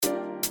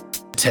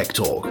Tech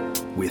Talk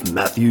with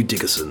Matthew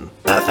Dickerson.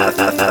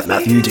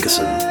 Matthew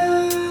Dickerson.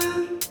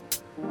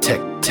 Tech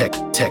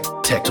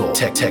Talk.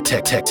 Tech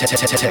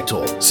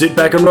Talk. Sit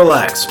back and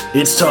relax.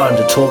 It's time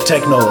to talk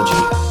technology.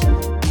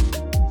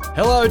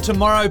 Hello,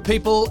 tomorrow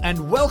people,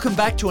 and welcome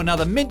back to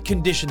another mint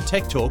condition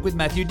Tech Talk with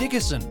Matthew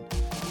Dickerson.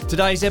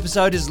 Today's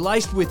episode is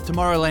laced with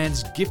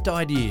Tomorrowland's gift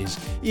ideas,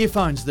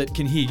 earphones that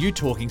can hear you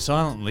talking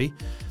silently,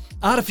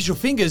 artificial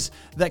fingers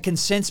that can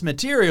sense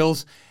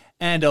materials,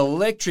 and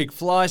electric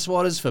fly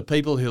swatters for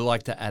people who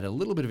like to add a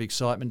little bit of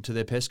excitement to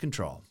their pest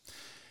control.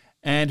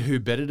 And who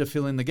better to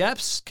fill in the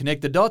gaps,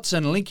 connect the dots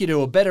and link you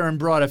to a better and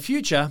brighter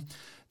future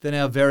than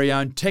our very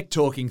own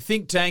tech-talking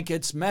think tank.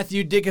 It's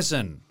Matthew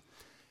Dickerson.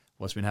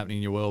 What's been happening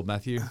in your world,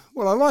 Matthew?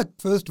 Well, I like,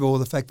 first of all,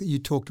 the fact that you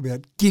talked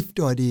about gift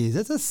ideas.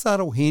 That's a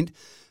subtle hint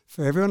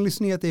for everyone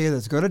listening out there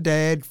that's got a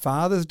dad.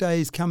 Father's Day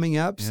is coming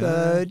up,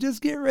 so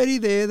just get ready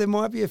there. There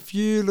might be a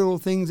few little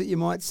things that you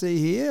might see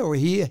here or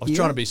here. I was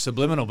trying to be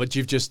subliminal, but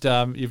you've just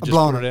put it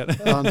out.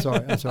 Oh,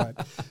 I'm sorry.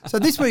 So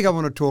this week I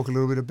want to talk a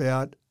little bit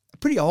about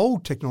pretty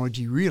old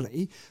technology,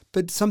 really,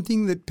 but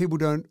something that people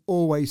don't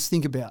always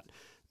think about.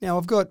 Now,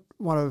 I've got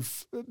one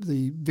of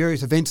the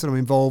various events that I'm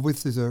involved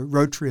with. There's a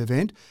Rotary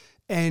event,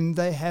 and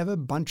they have a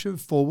bunch of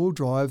four-wheel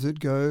drives that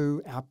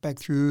go out back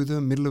through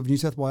the middle of New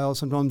South Wales,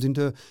 sometimes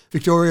into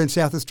Victoria and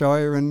South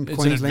Australia and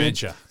Queensland. It's an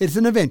adventure. It's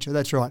an adventure,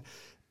 that's right.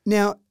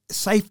 Now,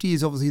 safety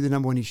is obviously the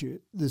number one issue.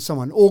 There's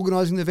someone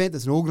organising the event,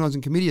 there's an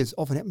organising committee, as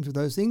often happens with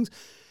those things,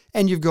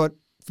 and you've got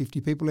 50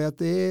 people out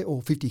there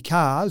or 50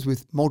 cars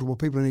with multiple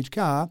people in each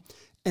car,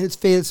 and it's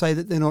fair to say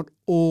that they're not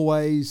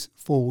always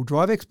four-wheel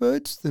drive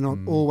experts. They're not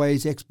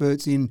always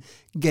experts in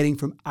getting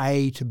from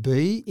A to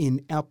B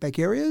in outback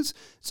areas.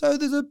 So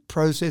there's a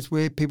process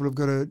where people have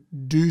got to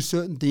do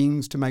certain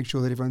things to make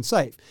sure that everyone's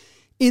safe.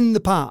 In the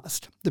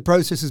past, the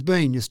process has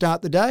been you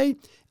start the day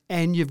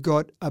and you've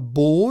got a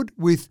board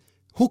with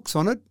hooks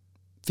on it,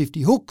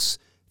 50 hooks,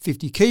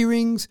 50 key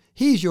rings.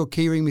 Here's your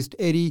key ring, Mr.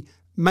 Eddie.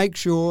 Make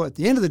sure at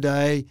the end of the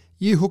day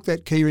you hook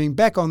that key ring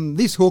back on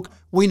this hook.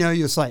 We know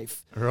you're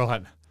safe.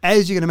 Right.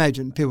 As you can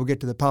imagine, people get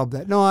to the pub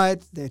that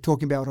night. They're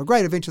talking about what a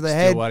great adventure they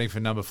had. Still waiting for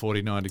number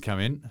 49 to come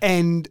in.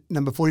 And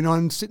number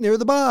 49 sitting there at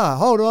the bar.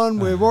 Hold on,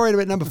 we're worried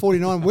about number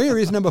 49. Where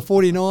is number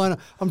 49?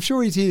 I'm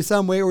sure he's here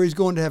somewhere, or he's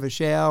gone to have a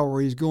shower,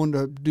 or he's gone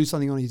to do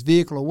something on his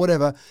vehicle or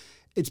whatever.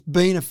 It's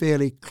been a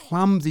fairly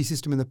clumsy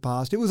system in the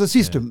past. It was a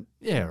system,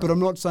 Yeah, right. But I'm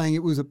not saying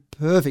it was a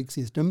perfect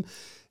system.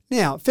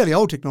 Now, fairly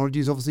old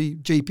technology is obviously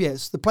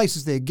GPS. The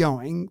places they're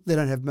going, they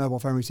don't have mobile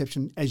phone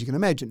reception, as you can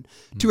imagine.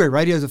 Two-way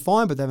radios are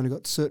fine, but they've only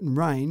got certain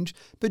range.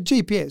 But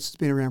GPS has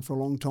been around for a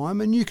long time,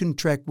 and you can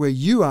track where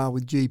you are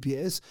with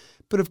GPS.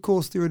 But, of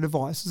course, there are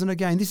devices. And,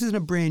 again, this isn't a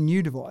brand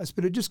new device,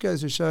 but it just goes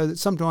to show that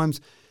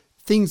sometimes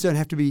things don't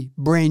have to be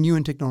brand new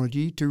in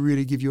technology to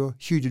really give you a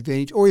huge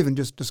advantage, or even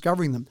just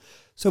discovering them.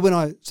 So when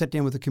I sat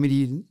down with the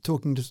committee and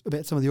talking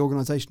about some of the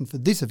organisation for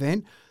this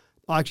event,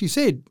 I actually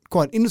said,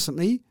 quite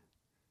innocently,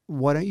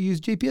 why don't you use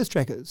GPS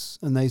trackers?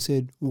 And they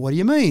said, what do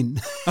you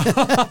mean?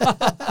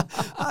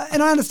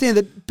 And I understand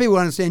that people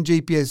understand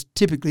GPS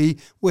typically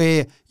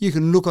where you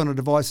can look on a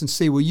device and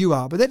see where you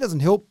are, but that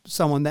doesn't help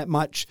someone that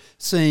much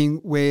seeing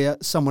where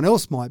someone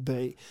else might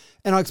be.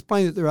 And I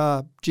explained that there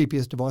are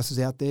GPS devices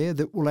out there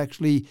that will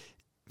actually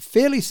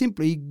fairly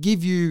simply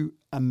give you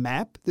a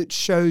map that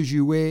shows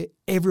you where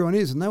everyone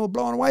is, and they were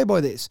blown away by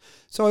this.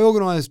 So I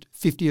organised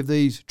 50 of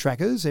these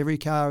trackers. Every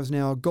car has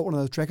now got one of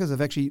those trackers.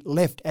 They've actually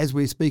left as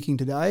we're speaking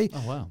today.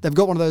 Oh, wow. They've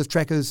got one of those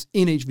trackers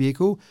in each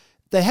vehicle.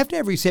 They have to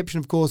have reception,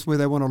 of course, where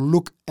they want to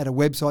look at a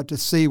website to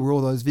see where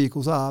all those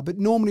vehicles are. But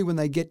normally when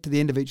they get to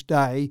the end of each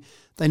day,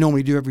 they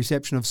normally do have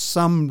reception of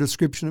some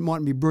description. It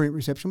mightn't be brilliant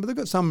reception, but they've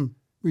got some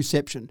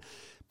reception.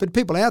 But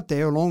people out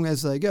there, along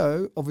as they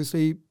go,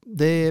 obviously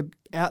they're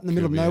out in the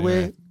middle of nowhere.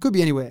 Anywhere. Could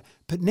be anywhere.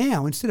 But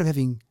now, instead of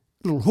having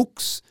little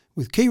hooks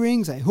with key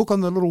rings, they hook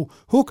on the little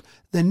hook,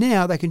 then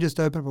now they can just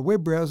open up a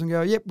web browser and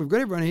go, yep, we've got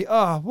everyone here.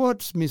 Oh,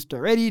 what's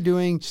Mr. Eddie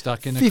doing?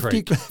 Stuck in a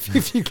creek.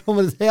 50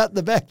 kilometres out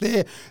the back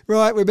there.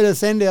 Right, we better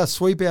send our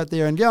sweep out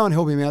there and go and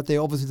help him out there.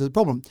 Obviously, there's a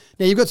problem.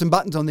 Now, you've got some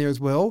buttons on there as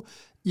well.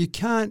 You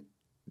can't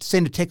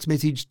send a text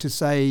message to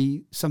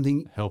say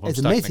something Help, I'm as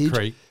a stuck in a message.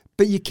 creek.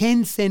 But you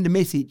can send a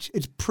message.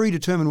 It's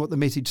predetermined what the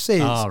message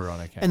says. Oh,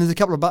 right, okay. And there's a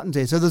couple of buttons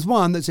there. So there's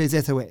one that says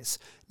SOS.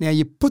 Now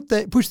you push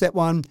that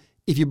one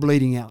if you're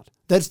bleeding out.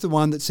 That's the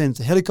one that sends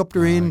the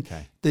helicopter in.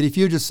 Okay. That if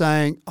you're just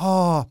saying,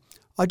 oh,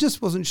 I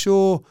just wasn't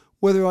sure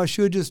whether I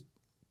should just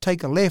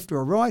take a left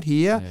or a right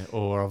here. Yeah,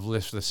 or I've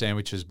left the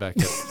sandwiches back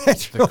at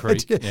That's the right.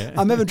 creek. Yeah. Yeah.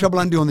 I'm having trouble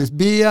undoing this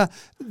beer.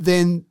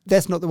 Then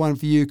that's not the one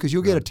for you because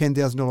you'll get a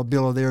 $10,000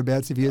 bill or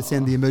thereabouts if you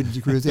send the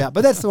emergency crews out.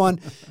 But that's the one.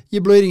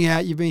 You're bleeding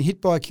out. You've been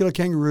hit by a killer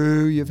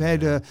kangaroo. You've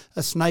had a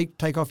snake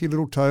take off your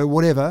little toe,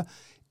 whatever.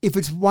 If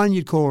it's one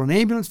you'd call an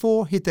ambulance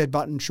for, hit that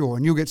button, sure,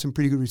 and you'll get some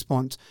pretty good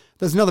response.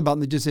 There's another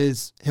button that just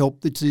says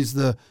help. This is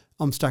the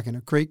I'm stuck in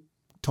a creek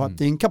type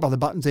thing. A couple other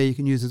buttons there you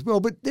can use as well,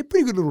 but they're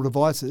pretty good little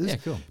devices. Yeah,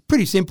 cool.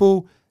 Pretty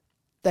simple.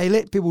 they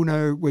let people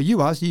know where you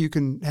are, so you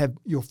can have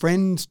your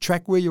friends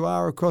track where you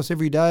are across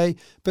every day.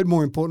 But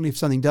more importantly, if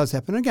something does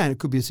happen, again, it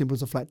could be as simple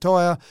as a flat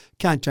tyre,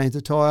 can't change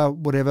the tyre,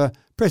 whatever,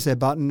 press that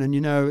button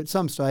and at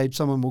some stage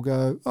someone will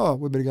go, oh,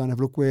 we better go and have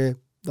a look where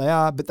they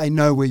are, but they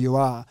know where you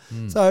are.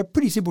 So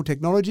pretty simple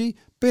technology,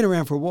 been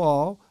around for a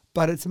while,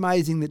 but it's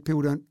amazing that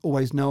people don't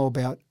always know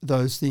about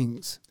those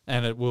things.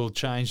 And it will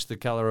change the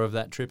colour of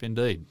that trip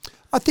indeed.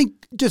 I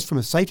think just from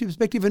a safety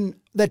perspective, and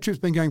that trip's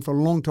been going for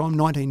a long time,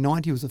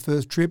 1990 was the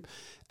first trip,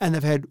 and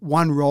they've had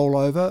one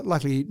rollover.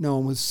 Luckily, no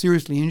one was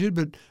seriously injured,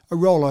 but a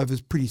rollover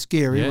is pretty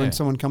scary when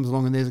someone comes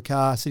along and there's a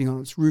car sitting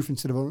on its roof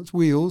instead of on its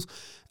wheels.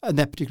 And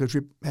that particular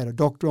trip had a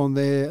doctor on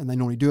there, and they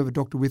normally do have a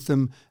doctor with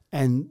them,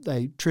 and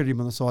they treated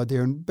him on the side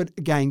there. But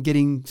again,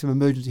 getting some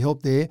emergency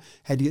help there,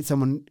 had to get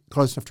someone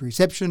close enough to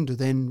reception to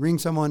then ring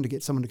someone to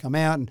get someone to come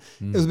out. And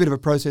it was a bit of a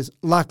process.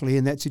 Luckily,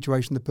 in that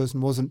situation, the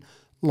person wasn't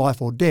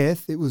life or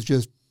death. It was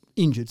just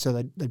injured. So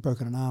they'd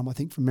broken an arm, I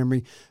think, from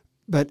memory.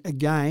 But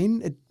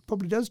again, it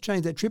probably does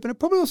change that trip. And it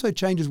probably also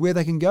changes where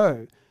they can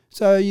go.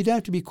 So you don't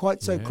have to be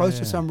quite so close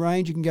to some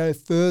range. You can go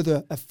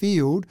further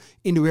afield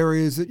into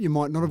areas that you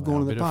might not have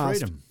gone in the past.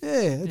 Freedom.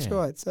 Yeah, that's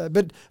right. So,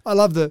 but I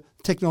love the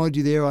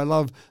technology there. I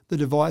love the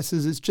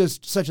devices. It's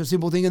just such a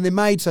simple thing. And they're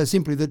made so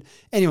simply that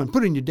anyone,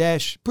 put it in your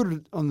dash, put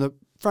it on the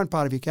front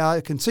part of your car,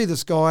 you can see the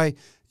sky,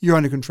 you're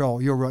under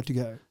control, you're right to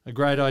go. A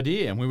great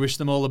idea, and we wish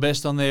them all the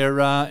best on their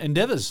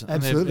endeavours,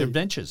 and their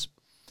adventures.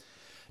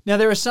 Now,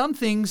 there are some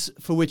things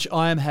for which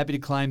I am happy to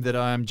claim that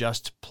I am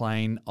just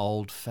plain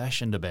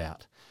old-fashioned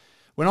about.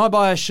 When I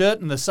buy a shirt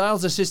and the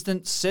sales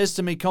assistant says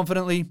to me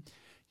confidently,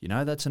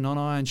 that's a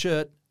non-iron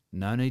shirt,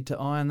 no need to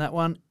iron that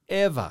one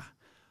ever,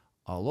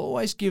 I'll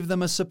always give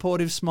them a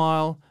supportive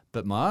smile,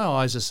 but my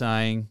eyes are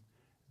saying,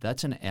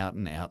 that's an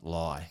out-and-out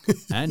lie,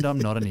 and I'm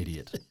not an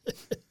idiot.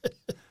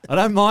 I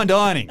don't mind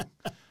ironing.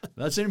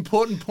 That's an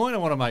important point I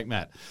want to make,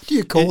 Matt. Do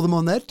you call them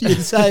on that? Do you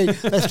say,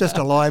 that's just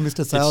a lie,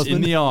 Mr. Salesman? It's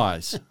in the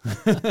eyes.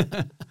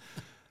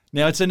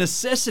 Now, it's a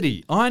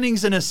necessity.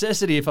 Ironing's a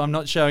necessity if I'm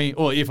not showing,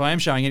 or if I am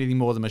showing anything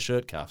more than my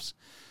shirt cuffs.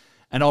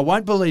 And I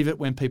won't believe it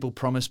when people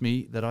promise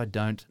me that I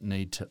don't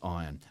need to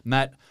iron.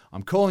 Matt,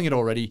 I'm calling it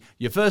already.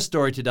 Your first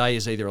story today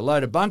is either a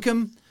load of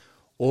bunkum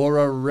or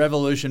a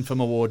revolution for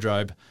my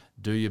wardrobe.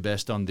 Do your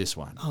best on this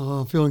one.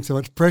 Oh, I'm feeling so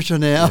much pressure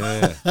now.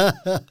 Yeah.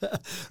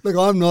 Look,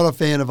 I'm not a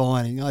fan of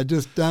ironing. I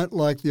just don't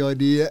like the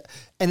idea.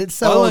 And it's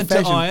so I learned to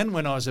old-fashioned. iron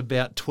when I was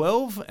about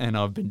 12, and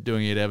I've been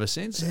doing it ever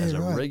since as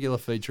a regular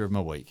feature of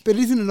my week. But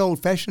isn't it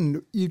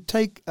old-fashioned? You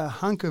take a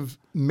hunk of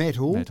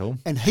metal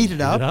and heat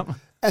it up,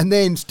 and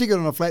then stick it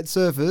on a flat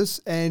surface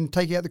and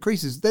take out the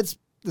creases. That's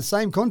the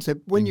same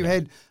concept. When you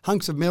had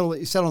hunks of metal that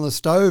you sat on the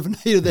stove and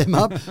heated them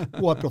up,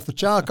 wiped off the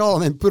charcoal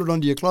and then put it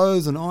onto your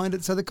clothes and ironed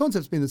it. So the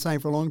concept's been the same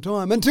for a long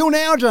time. Until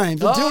now,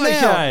 James. Until now.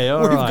 Okay,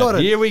 all right. Got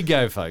it. Here we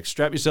go, folks.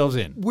 Strap yourselves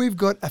in. We've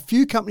got a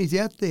few companies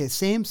out there,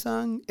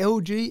 Samsung,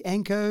 LG,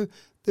 Anko.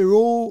 They're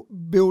all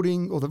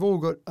building, or they've all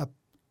got a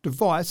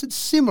device. It's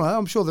similar.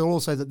 I'm sure they'll all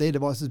say that their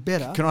device is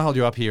better. Can I hold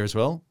you up here as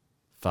well?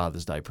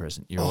 Father's Day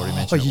present. You already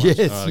mentioned it.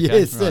 Yes, oh,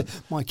 yes.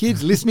 Right. My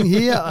kids listening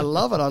here, I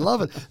love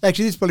it.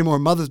 Actually, this is probably more a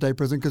Mother's Day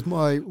present because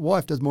my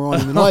wife does more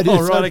ironing than I do.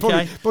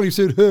 So probably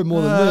suit her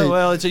more than me.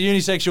 Well, it's a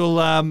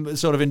unisexual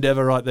sort of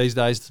endeavour right these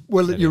days.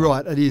 Well, anyway. You're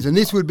right, it is. And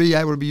this would be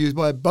able to be used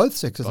by both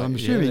sexes, I'm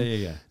assuming. Yeah, there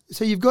you go.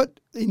 So you've got,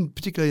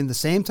 particularly in the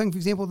Samsung, for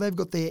example, they've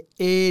got their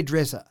air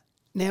dresser.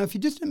 Now, if you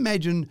just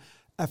imagine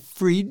a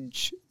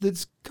fridge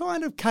that's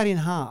kind of cut in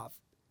half,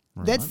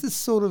 right. That's the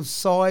sort of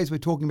size we're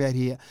talking about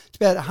here. It's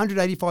about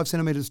 185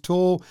 centimetres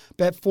tall,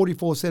 about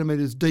 44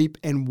 centimetres deep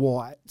and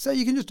wide. So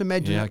you can just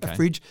imagine a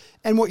fridge.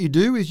 And what you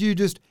do is you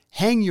just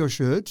hang your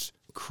shirts,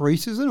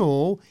 creases and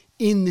all,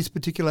 in this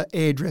particular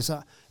air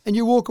dresser. And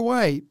you walk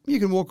away. You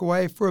can walk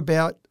away for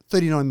about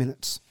 39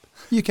 minutes.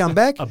 You come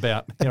back.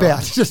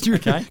 Just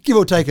give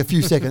or take a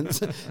few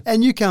seconds.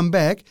 And you come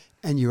back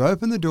and you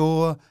open the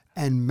door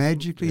and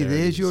magically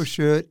there's your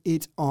shirt.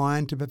 It's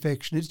ironed to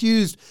perfection. It's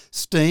used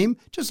steam,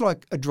 just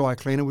like a dry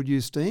cleaner would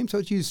use steam. So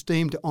it's used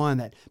steam to iron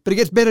that. But it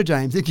gets better,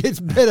 James. It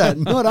gets better.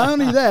 Not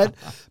only that,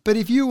 but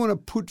if you want to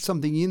put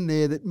something in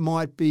there that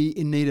might be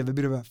in need of a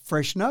bit of a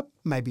freshen up,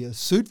 maybe a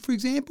suit, for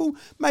example,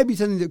 maybe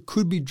something that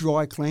could be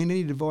dry cleaned,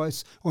 any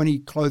device or any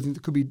clothing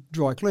that could be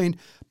dry cleaned,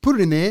 put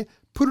it in there.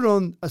 Put it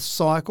on a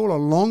cycle, a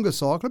longer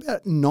cycle,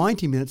 about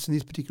 90 minutes in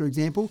this particular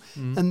example,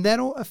 and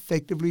that'll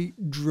effectively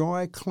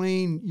dry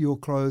clean your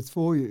clothes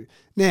for you.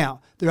 Now,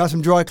 there are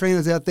some dry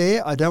cleaners out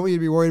there. I don't want you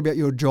to be worried about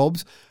your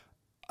jobs.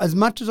 As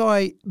much as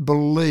I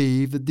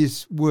believe that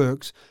this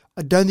works,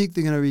 I don't think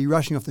they're going to be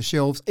rushing off the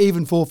shelves,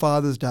 even for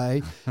Father's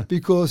Day,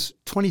 because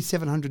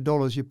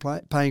 $2,700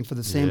 you're paying for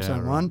the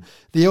Samsung one.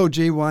 The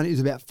LG one is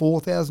about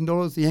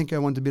 $4,000. The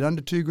Anko one's a bit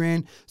under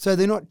 $2,000. So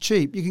they're not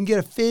cheap. You can get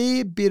a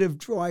fair bit of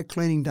dry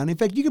cleaning done. In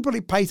fact, you could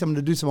probably pay someone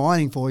to do some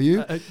ironing for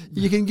you.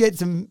 You can get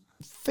some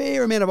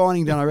fair amount of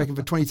ironing done, I reckon,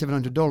 for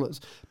 $2,700.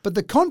 But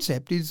the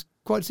concept is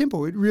quite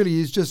simple. It really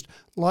is just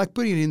like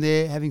putting it in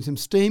there, having some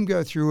steam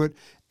go through it,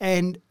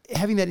 and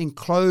having that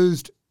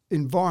enclosed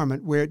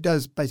environment where it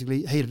does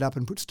basically heat it up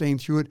and put steam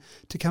through it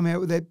to come out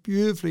with that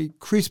beautifully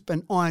crisp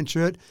and iron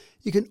shirt.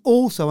 You can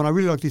also, and I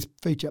really like this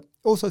feature,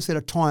 also set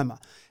a timer.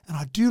 And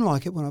I do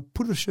like it when I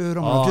put a shirt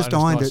on, I've just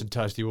ironed nice it. and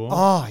toasty warm.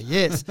 Oh,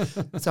 yes.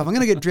 So if I'm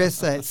going to get dressed,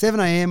 say, at 7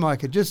 a.m., I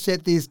could just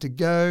set this to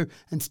go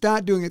and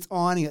start doing its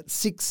ironing at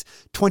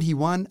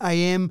 6:21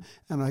 a.m.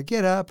 And I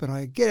get up and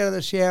I get out of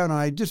the shower and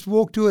I just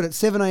walk to it at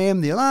 7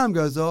 a.m. The alarm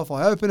goes off.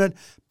 I open it,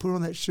 put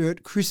on that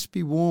shirt,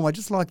 crispy warm. I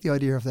just like the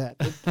idea of that.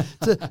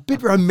 It's a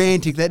bit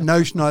romantic, that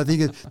notion, I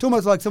think. It's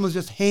almost like someone's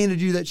just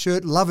handed you that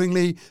shirt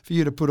lovingly for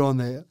you to put on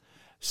there.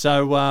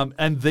 So,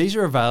 and these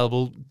are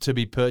available to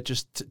be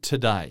purchased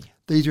today.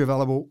 These are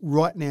available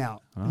right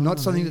now. Not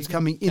something that's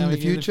coming in the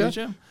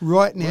future.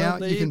 Right now,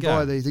 Well, you can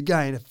buy these.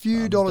 Again, a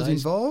few dollars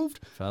involved.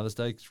 Father's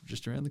Day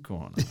just around the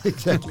corner.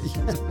 Exactly.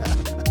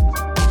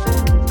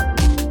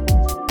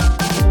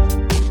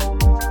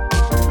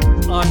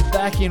 I'm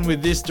back in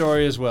with this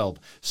story as well.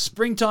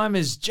 Springtime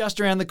is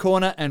just around the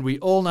corner, and we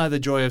all know the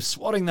joy of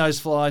swatting those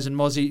flies and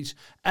mozzies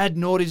ad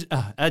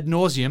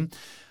nauseum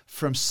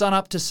from sun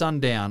up to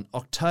sundown,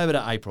 October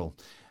to April.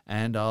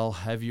 And I'll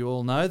have you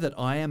all know that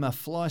I am a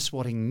fly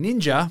swatting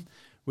ninja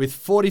with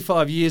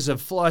 45 years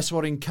of fly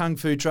swatting kung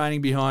fu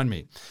training behind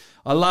me.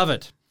 I love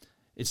it.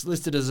 It's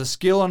listed as a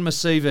skill on my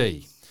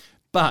CV.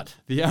 But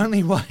the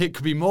only way it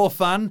could be more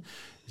fun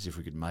is if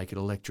we could make it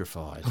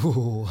electrified.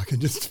 Oh, I can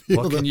just feel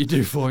What can you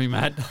do for me,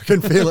 Matt? I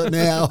can feel it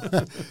now.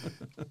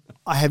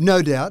 I have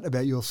no doubt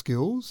about your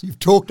skills. You've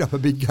talked up a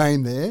big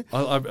game there.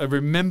 I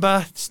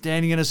remember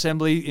standing in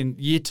assembly in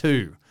year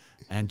 2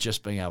 and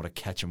just being able to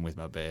catch them with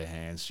my bare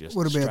hands, just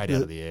What about straight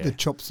out of the air. the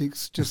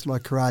chopsticks, just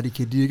like Karate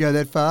Kid? Do you go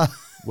that far?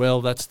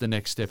 Well, that's the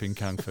next step in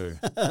kung fu.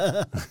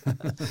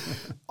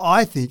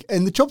 I think,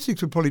 and the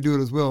chopsticks would probably do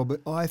it as well,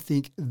 but I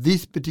think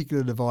this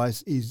particular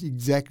device is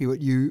exactly what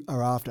you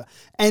are after.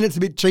 And it's a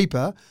bit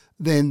cheaper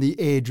than the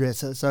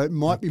hairdresser, so it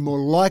might be more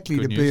likely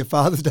to be a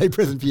Father's Day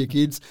present for your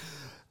kids.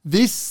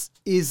 This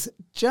is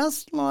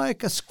just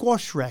like a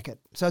squash racket.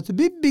 So it's a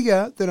bit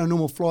bigger than a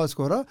normal fly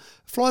swatter.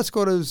 Fly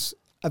swatters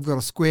have got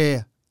a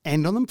square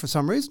end on them for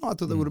some reason. I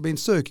thought they would have been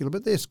circular,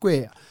 but they're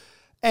square.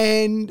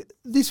 And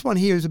this one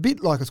here is a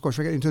bit like a squash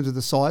racket in terms of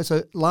the size,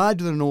 so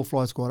larger than an all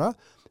fly swatter.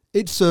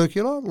 It's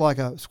circular like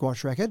a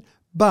squash racket,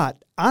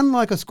 but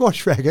unlike a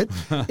squash racket,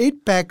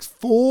 it packs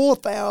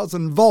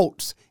 4,000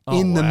 volts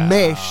in the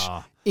mesh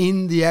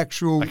in the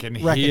actual racket.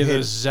 I can hear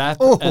the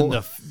zap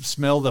and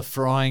smell the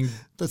frying.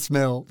 The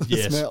smell.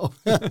 Yes. The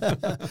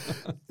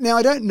smell. Now,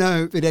 I don't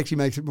know if it actually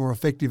makes it more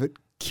effective at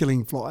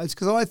killing flies,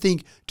 because I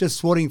think just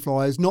swatting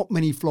flies, not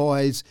many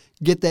flies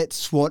get that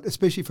swat,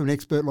 especially from an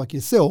expert like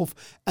yourself,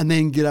 and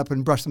then get up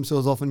and brush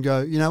themselves off and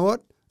go, you know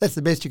what? That's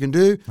the best you can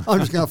do. I'm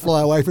just going to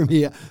fly away from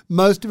here.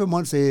 Most of them,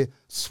 once they're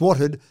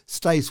swatted,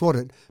 stay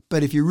swatted.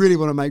 But if you really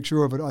want to make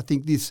sure of it, I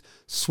think this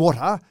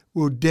swatter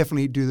will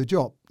definitely do the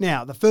job.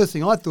 Now, the first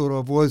thing I thought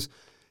of was,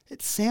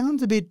 it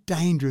sounds a bit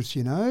dangerous,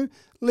 you know,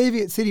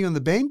 leaving it sitting on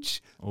the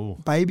bench,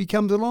 baby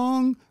comes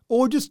along,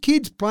 or just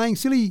kids playing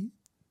silly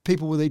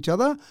people with each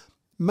other.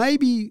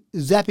 Maybe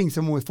zapping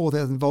someone with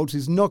 4,000 volts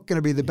is not going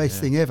to be the best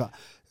thing ever.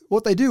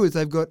 What they do is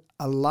they've got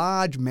a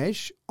large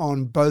mesh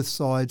on both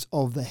sides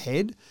of the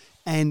head,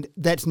 and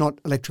that's not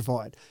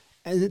electrified.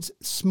 And it's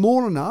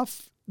small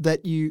enough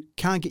that you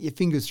can't get your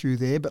fingers through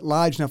there, but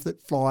large enough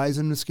that flies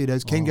and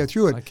mosquitoes can go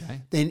through it.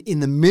 Okay. Then in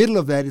the middle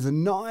of that is a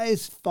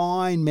nice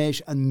fine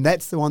mesh, and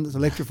that's the one that's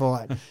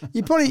electrified.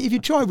 You probably, if you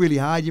try really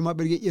hard, you might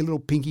be able to get your little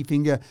pinky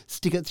finger,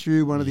 stick it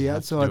through one of the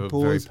outside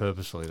pores. Very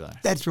purposefully, though.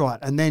 That's right,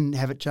 and then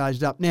have it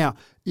charged up. Now,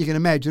 you can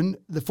imagine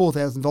the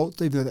 4,000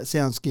 volts, even though that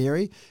sounds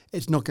scary,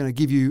 it's not going to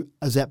give you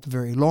a zap for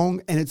very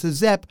long, and it's a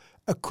zap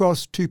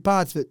across two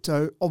parts of it.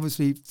 So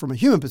obviously, from a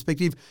human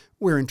perspective,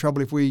 we're in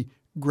trouble if we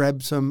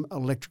grab some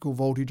electrical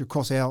voltage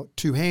across our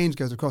two hands,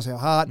 goes across our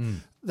heart.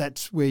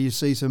 That's where you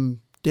see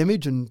some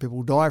damage and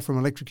people die from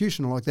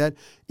electrocution or like that.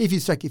 If you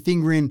stuck your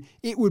finger in,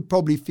 it would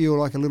probably feel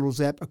like a little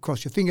zap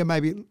across your finger,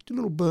 maybe a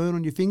little burn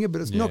on your finger,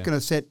 but it's not going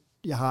to set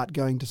your heart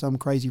going to some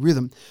crazy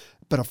rhythm.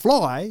 But a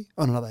fly,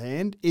 on the other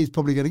hand, is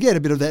probably going to get a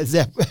bit of that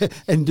zap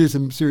and do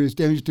some serious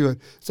damage to it.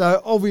 So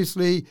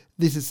obviously,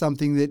 this is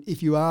something that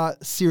if you are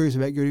serious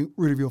about getting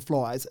rid of your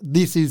flies,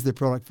 this is the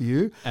product for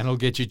you. And it'll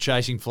get you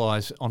chasing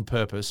flies on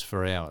purpose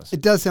for hours.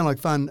 It does sound like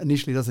fun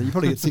initially, doesn't it? You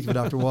probably get sick of it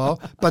after a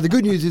while. But the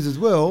good news is as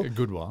well, A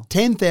good while.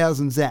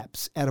 10,000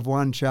 zaps out of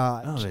one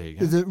charge. Oh, there you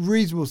go. There's a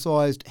reasonable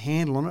sized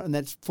handle on it, and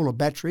that's full of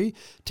battery.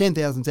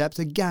 10,000 zaps.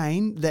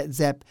 Again, that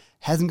zap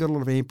hasn't got a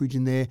lot of amperage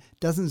in there,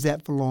 doesn't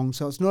zap for long,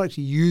 so it's not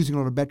actually using a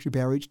lot of battery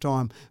power each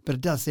time, but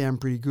it does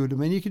sound pretty good. I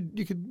mean,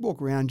 you could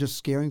walk around just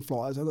scaring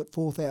flies. I've got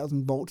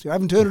 4,000 volts here. I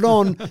haven't turned it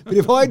on, but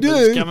if I do,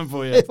 It's coming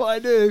for you. If I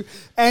do.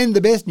 And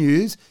the best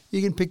news,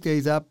 you can pick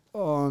these up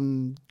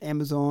on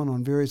Amazon,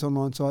 on various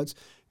online sites,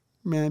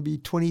 maybe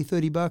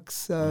 $20-30.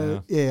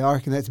 So yeah, I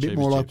reckon that's a bit Cheap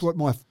more as like chips.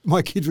 what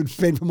my kids would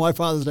spend for my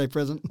Father's Day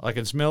present. I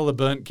can smell the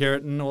burnt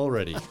keratin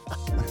already.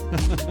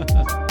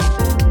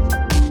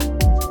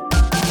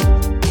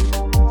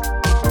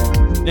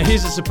 Now,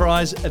 here's a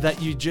surprise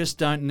that you just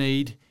don't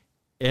need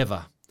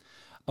ever.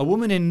 A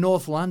woman in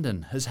North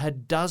London has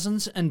had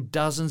dozens and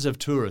dozens of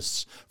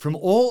tourists from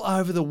all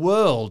over the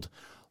world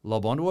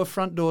lob onto her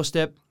front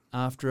doorstep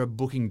after a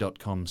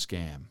Booking.com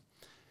scam.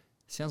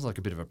 Sounds like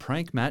a bit of a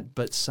prank, Matt,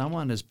 but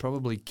someone has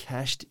probably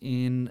cashed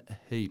in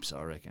heaps,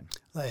 I reckon.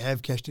 They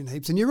have cashed in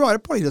heaps. And you're right,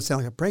 it probably does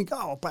sound like a prank.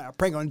 Oh, I'll play a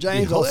prank on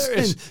James. Yeah, I'll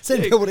hilarious.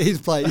 send people to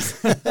his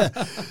place.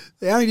 The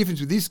only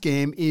difference with this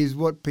scam is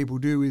what people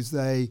do is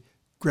they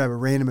grab a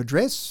random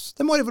address.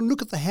 They might even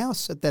look at the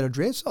house at that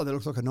address. Oh, that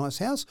looks like a nice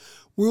house.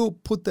 We'll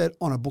put that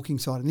on a booking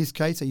site. In this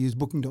case, they use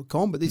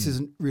Booking.com, but this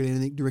isn't really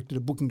anything directed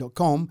at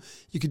Booking.com.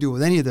 You could do it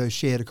with any of those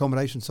shared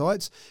accommodation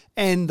sites,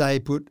 and they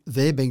put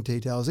their bank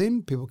details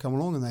in. People come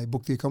along and they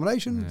book the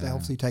accommodation. They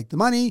obviously take the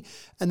money,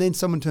 and then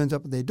someone turns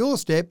up at their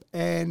doorstep,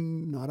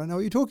 and I don't know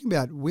what you're talking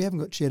about. We haven't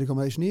got shared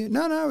accommodation here.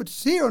 No,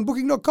 it's here on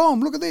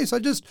Booking.com. Look at this. I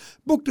just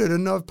booked it,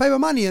 and I've paid my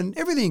money and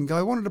everything.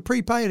 I wanted to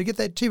prepay to get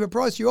that cheaper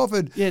price you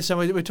offered. Yeah, so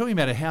we're talking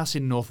about a house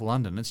in North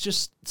London. It's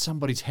just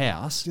somebody's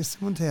house. Just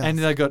someone's house. And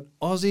they've got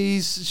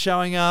Aussies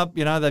showing up.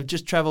 You know, they've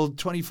just travelled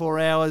 24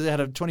 hours, had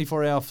a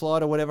 24-hour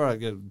flight or whatever.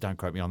 Don't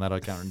quote me on that.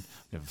 I can't.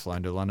 Never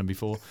flown to London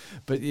before.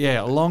 But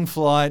yeah, a long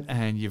flight,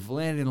 and you've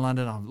landed in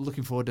London. I'm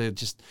looking forward to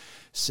just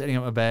setting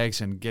up my bags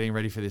and getting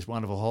ready for this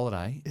wonderful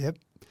holiday. Yep.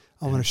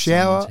 I want a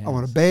shower. I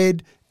want a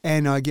bed.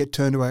 And I get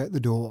turned away at the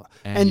door.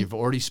 And you've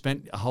already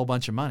spent a whole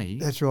bunch of money.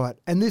 That's right.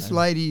 And this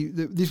lady,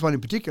 this one in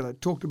particular,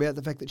 talked about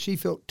the fact that she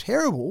felt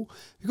terrible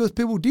because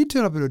people did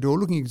turn up at her door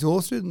looking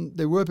exhausted, and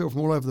there were people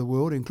from all over the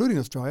world, including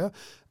Australia.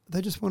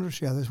 They just wanted a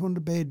shower. They just wanted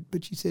a bed.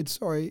 But she said,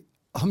 sorry,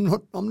 I'm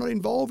not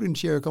involved in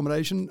share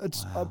accommodation.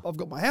 I've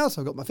got my house.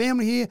 I've got my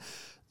family here.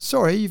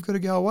 Sorry, you've got to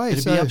go away.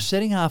 It'd be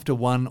upsetting after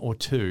one or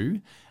two,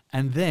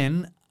 and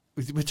then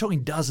we're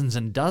talking dozens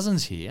and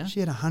dozens here. She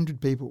had 100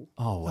 people.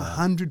 Oh, wow.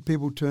 100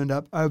 people turned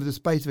up over the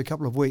space of a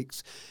couple of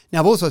weeks. Now,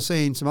 I've also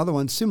seen some other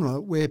ones similar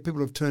where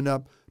people have turned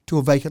up to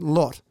a vacant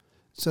lot.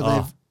 So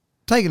they've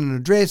taken an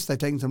address, they've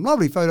taken some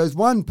lovely photos.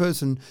 One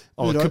person...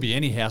 Oh, it could be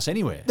any house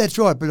anywhere. That's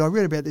right, but I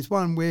read about this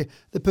one where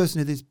the person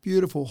had this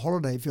beautiful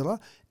holiday villa,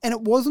 and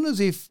it wasn't as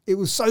if it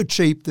was so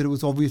cheap that it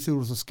was obvious it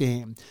was a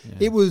scam.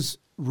 Yeah. It was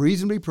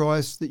reasonably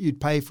priced that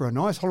you'd pay for a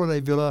nice holiday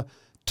villa,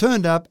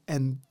 turned up,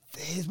 and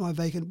there's my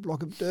vacant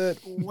block of dirt.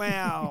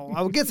 Wow.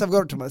 I guess I've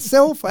got it to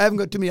myself. I haven't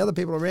got too many other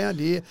people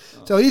around here.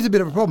 So it is a bit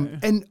of a problem.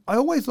 And I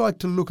always like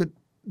to look at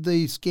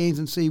these scams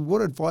and see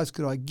what advice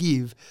could I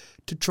give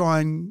to try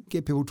and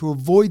get people to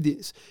avoid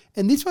this.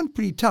 And this one's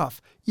pretty tough.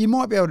 You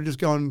might be able to just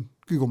go on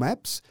Google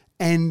Maps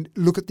and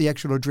look at the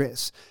actual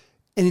address.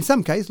 And in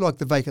some case, like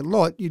the vacant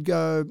lot, you'd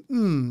go,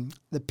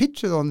 the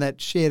picture on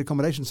that shared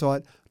accommodation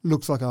site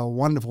looks like a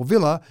wonderful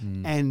villa,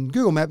 and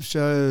Google Maps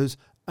shows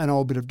an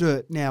old bit of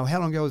dirt. Now, how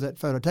long ago was that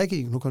photo taken?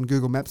 You can look on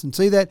Google Maps and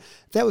see that.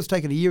 That was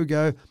taken a year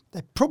ago.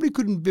 They probably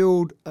couldn't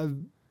build a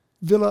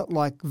villa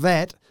like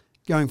that,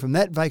 going from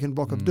that vacant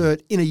block of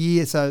dirt in a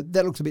year, so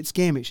that looks a bit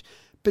scamish.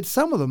 But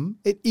some of them,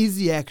 it is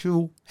the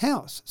actual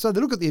house. So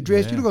they look at the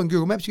address, you look on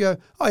Google Maps, you go,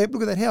 oh, yep,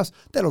 look at that house.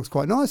 That looks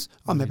quite nice.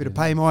 I'm happy to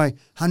pay my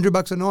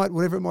 $100 a night,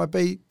 whatever it might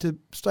be, to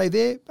stay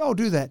there. I'll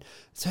do that.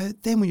 So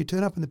then when you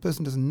turn up and the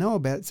person doesn't know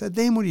about it, so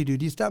then what do?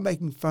 Do you start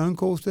making phone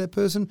calls to that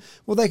person?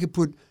 Well, they could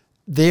put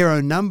their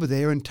own number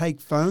there and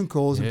take phone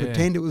calls and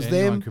pretend it was them.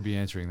 Anyone could be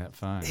answering that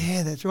phone.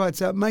 Yeah, that's right.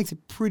 So it makes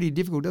it pretty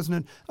difficult, doesn't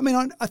it? I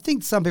mean, I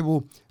think some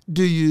people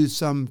do use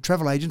some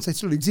travel agents. They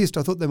still exist.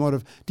 I thought they might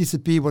have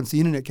disappeared once the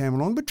internet came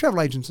along, but travel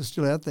agents are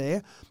still out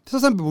there. So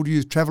some people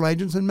use travel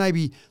agents, and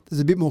maybe there's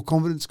a bit more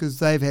confidence because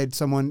they've had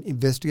someone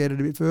investigate it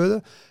a bit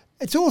further.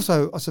 It's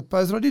also, I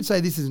suppose, and I did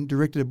say this isn't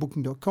directed at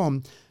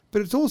Booking.com,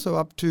 but it's also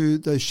up to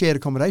those shared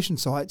accommodation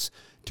sites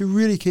to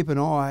really keep an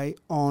eye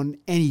on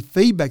any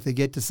feedback they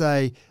get to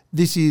say,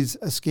 this is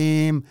a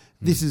scam,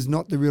 this is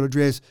not the real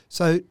address.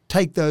 So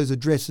take those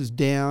addresses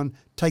down,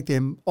 take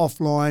them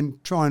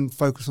offline, try and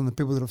focus on the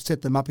people that have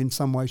set them up in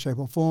some way, shape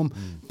or form.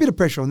 Bit of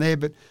pressure on there,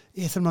 but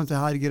yeah, sometimes they're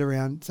hard to get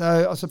around.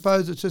 So I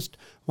suppose it's just,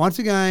 once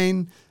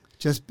again,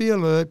 just be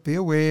alert, be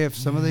aware of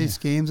some of these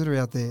scams that are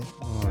out there.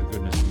 Oh,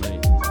 goodness me.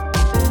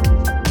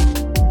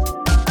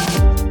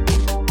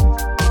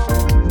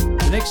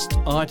 The next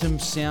item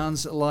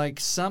sounds like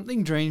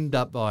something dreamed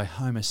up by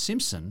Homer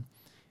Simpson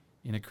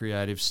in a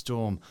creative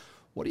storm.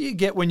 What do you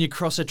get when you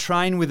cross a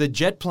train with a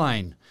jet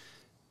plane?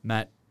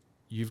 Matt,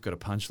 you've got a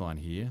punchline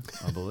here,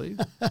 I believe.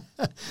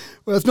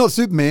 Well, it's not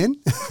Superman.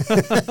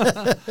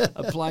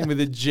 A plane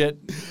with a jet...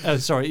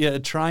 a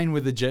train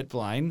with a jet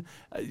plane.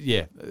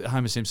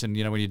 Homer Simpson,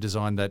 you know, when you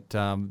designed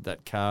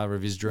that car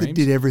of his dreams. It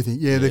did everything.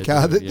 The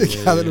car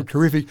that looked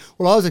horrific.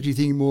 Well, I was actually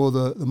thinking more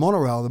the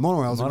monorail. The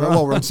monorail's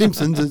well, we're on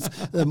Simpsons. It's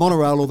the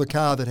monorail or the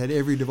car that had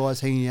every device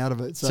hanging out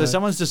of it. So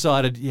someone's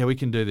decided, we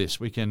can do this.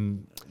 We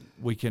can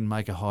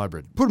make a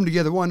hybrid. Put them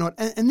together, why not?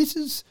 And this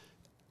is,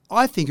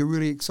 I think, a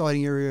really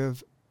exciting area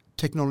of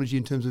technology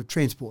in terms of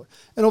transport.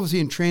 And obviously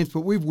in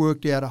transport, we've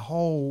worked out a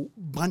whole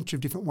bunch of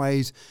different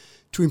ways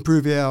to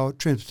improve our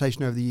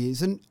transportation over the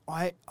years. And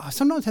I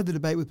sometimes have the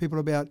debate with people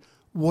about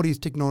what is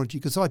technology,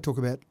 because I talk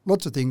about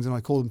lots of things and I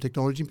call them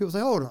technology, and people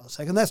say, hold on a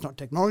second, that's not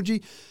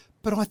technology.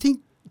 But I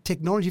think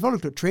technology, if I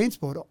looked at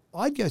transport,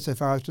 I'd go so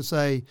far as to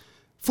say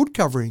foot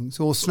coverings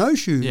or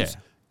snowshoes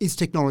is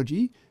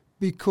technology,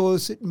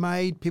 because it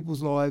made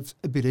people's lives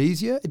a bit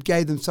easier. It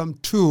gave them some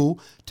tool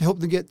to help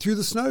them get through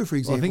the snow, for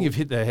example. Well, I think you've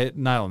hit the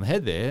nail on the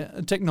head there.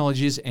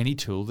 Technology is any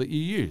tool that you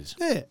use.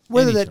 Yeah.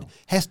 Whether Any that tool.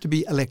 has to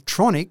be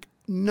electronic,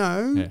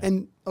 no. Yeah.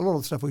 And a lot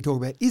of the stuff we talk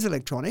about is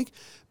electronic.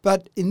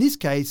 But in this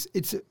case,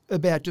 it's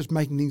about just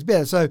making things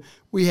better. So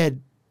we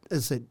had,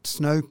 as I said,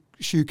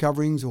 snowshoe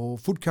coverings or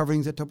foot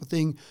coverings, that type of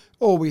thing.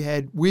 Or we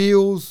had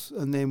wheels,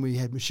 and then we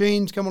had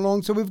machines come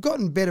along. So we've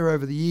gotten better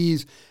over the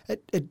years at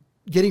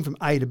getting from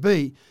A to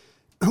B.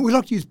 We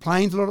like to use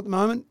planes a lot at the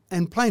moment,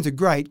 and planes are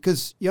great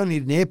because you only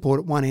need an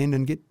airport at one end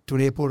and get to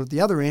an airport at the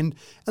other end,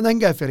 and they can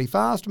go fairly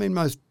fast. I mean,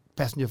 most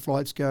passenger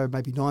flights go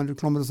maybe 900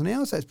 kilometres an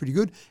hour, so that's pretty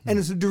good, and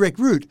it's a direct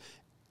route.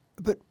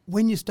 But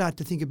when you start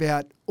to think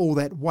about all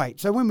that weight,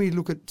 so when we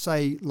look at,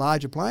 say,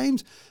 larger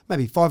planes,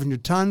 maybe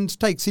 500 tonnes,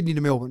 take Sydney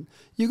to Melbourne,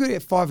 you've got to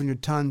get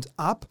 500 tonnes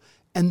up,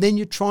 and then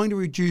you're trying to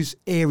reduce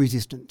air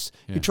resistance.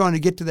 Yeah. You're trying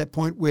to get to that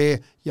point where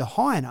you're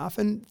high enough,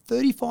 and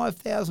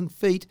 35,000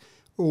 feet,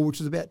 or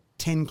which is about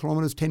 10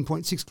 kilometres,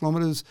 10.6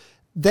 kilometres,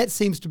 that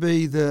seems to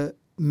be the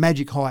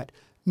magic height.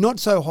 Not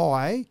so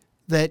high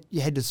that you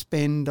had to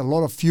spend a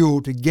lot of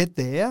fuel to get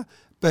there,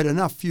 but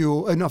enough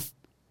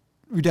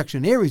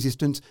reduction in air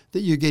resistance that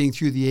you're getting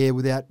through the air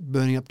without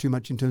burning up too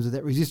much in terms of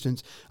that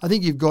resistance. I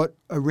think you've got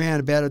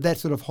around about at that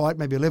sort of height,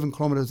 maybe 11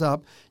 kilometres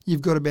up,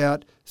 you've got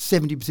about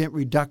 70%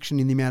 reduction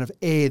in the amount of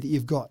air that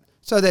you've got.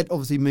 So that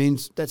obviously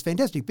means that's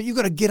fantastic, but you've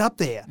got to get up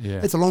there.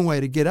 Yeah. It's a long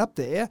way to get up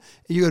there.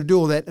 You've got to do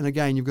all that, and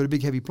again, you've got a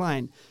big heavy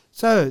plane.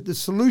 So the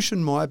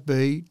solution might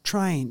be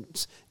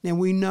trains. Now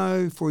we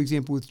know, for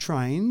example, with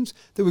trains,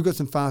 that we've got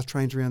some fast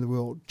trains around the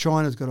world.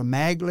 China's got a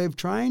maglev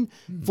train,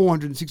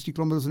 460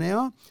 kilometres an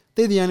hour.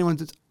 They're the only ones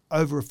that's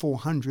over a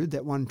 400,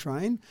 that one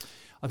train.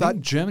 I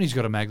think Germany's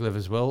got a maglev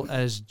as well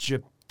as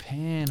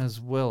Japan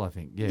as well, I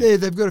think. Yeah. Yeah,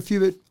 they've got a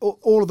few, but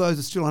all of those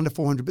are still under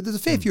 400. But there's a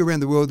fair few around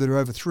the world that are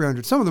over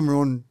 300. Some of them are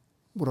on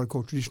what I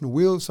call traditional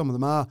wheels. Some of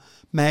them are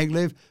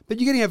maglev. But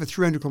you're getting over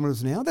 300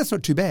 kilometres an hour. That's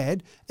not too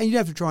bad. And you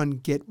don't have to try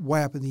and get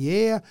way up in the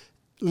air.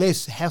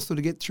 Less hassle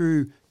to get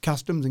through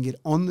customs and get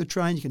on the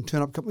train. You can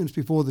turn up a couple minutes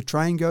before the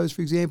train goes,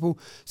 for example.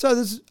 So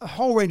there's a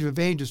whole range of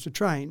advantages to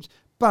trains.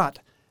 But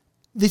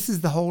this is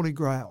the holy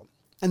grail.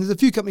 And there's a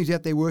few companies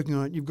out there working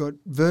on it. You've got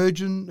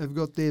Virgin, they've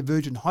got their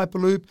Virgin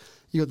Hyperloop.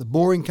 You've got the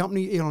Boring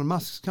Company, Elon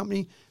Musk's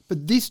company.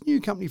 But this new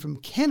company from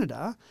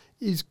Canada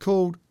is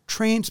called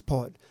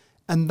Transpod,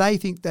 and they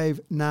think they've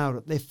nailed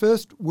it. They're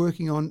first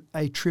working on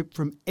a trip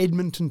from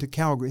Edmonton to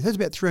Calgary. That's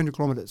about 300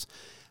 kilometres.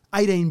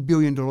 $18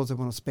 billion they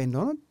want to spend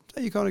on it.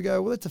 So you kind of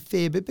go, well, that's a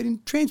fair bit. But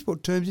in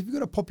transport terms, if you've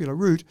got a popular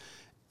route,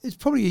 it's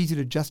probably easy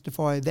to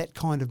justify that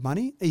kind of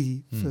money.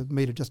 Easy for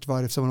me to justify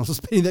it if someone else is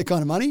spending that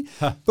kind of money.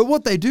 But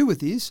what they do with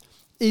this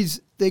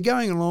is they're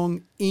going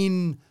along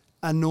in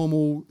a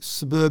normal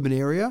suburban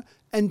area,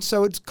 and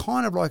so it's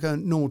kind of like a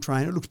normal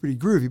train. It looks pretty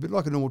groovy, but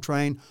like a normal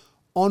train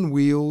on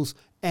wheels,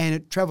 and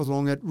it travels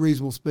along at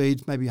reasonable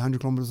speeds, maybe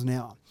 100 kilometres an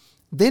hour.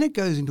 Then it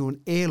goes into an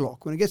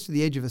airlock. When it gets to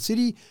the edge of a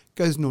city, it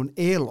goes into an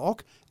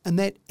airlock, and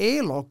that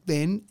airlock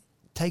then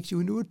takes you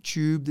into a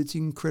tube that's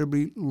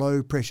incredibly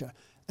low pressure.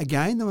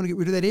 Again, they want to get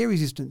rid of that air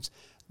resistance.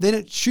 Then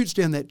it shoots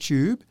down that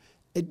tube.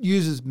 It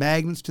uses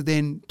magnets to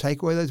then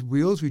take away those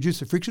wheels, reduce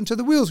the friction, so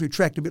the wheels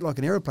retract a bit like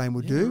an aeroplane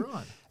would do.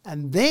 Right.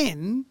 And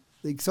then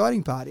the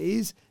exciting part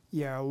is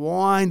you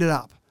wind it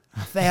up,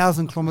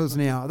 1,000 kilometres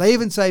an hour. They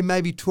even say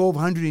maybe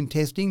 1,200 in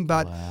testing,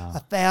 but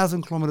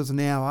 1,000 kilometres an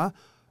hour.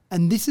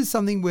 And this is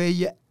something where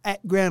you're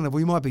at ground level.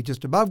 You might be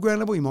just above ground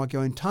level, you might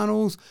go in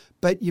tunnels,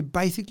 but you're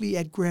basically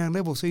at ground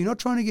level. So you're not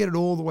trying to get it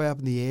all the way up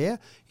in the air.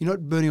 You're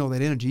not burning all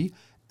that energy.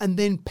 And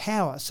then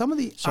power. Some of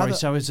the Sorry, other...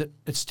 so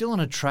it's still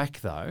on a track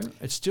though?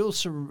 It's still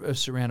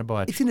surrounded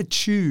by It's in a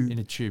tube. in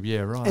a tube,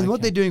 yeah, right. And what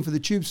okay. they're doing for the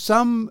tube,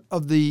 some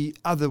of the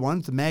other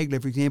ones, the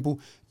maglev, for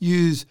example,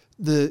 use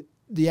the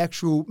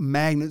actual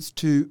magnets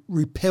to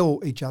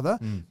repel each other.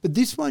 But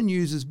this one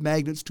uses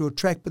magnets to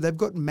attract, but they've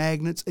got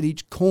magnets at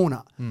each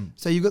corner.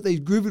 So you've got these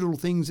groovy little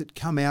things that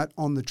come out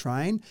on the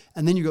train,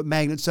 and then you've got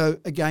magnets. So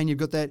again, you've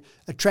got that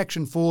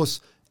attraction force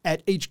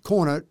at each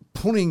corner,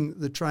 pulling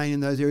the train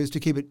in those areas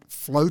to keep it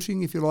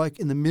floating, if you like,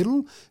 in the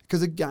middle.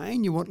 Because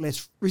again, you want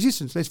less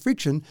resistance, less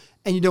friction,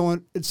 and you don't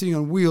want it sitting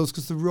on wheels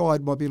because the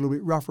ride might be a little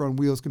bit rougher on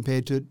wheels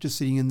compared to just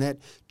sitting in that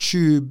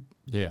tube,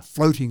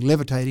 floating,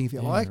 levitating, if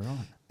you like. Right.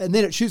 And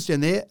then it shoots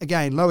down there.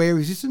 Again, low air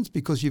resistance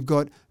because you've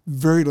got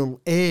very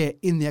little air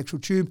in the actual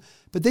tube.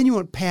 But then you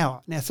want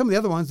power. Now, some of the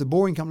other ones, the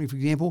Boring Company, for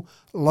example,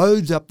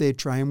 loads up their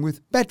train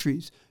with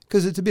batteries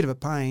because it's a bit of a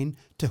pain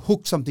to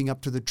hook something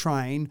up to the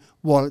train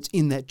while it's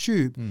in that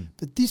tube.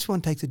 But this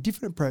one takes a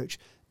different approach.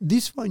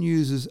 This one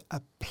uses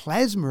a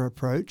plasma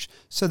approach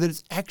so that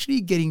it's actually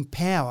getting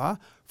power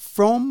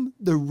from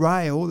the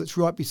rail that's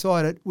right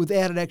beside it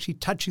without it actually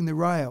touching the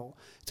rail.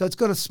 So it's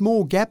got a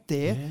small gap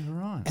there. Yeah,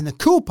 right. And the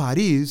cool part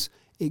is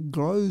it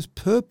glows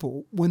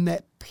purple when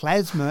that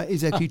plasma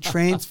is actually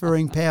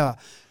transferring power.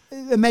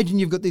 Imagine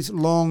you've got this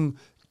long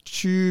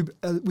tube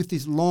with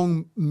this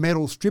long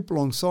metal strip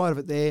alongside of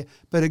it there,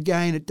 but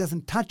again, it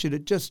doesn't touch it.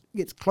 It just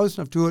gets close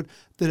enough to it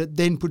that it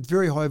then puts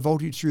very high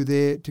voltage through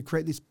there to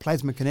create this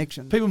plasma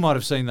connection. People might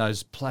have seen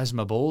those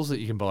plasma balls that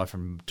you can buy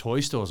from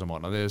toy stores and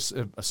whatnot. There's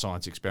a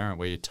science experiment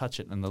where you touch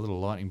it and the little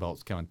lightning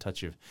bolts come and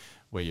touch you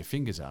where your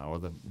fingers are, or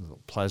the little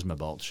plasma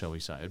bolts, shall we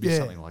say. It'd be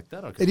something like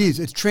that. It is.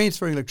 It's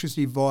transferring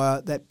electricity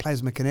via that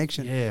plasma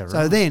connection. Yeah, right.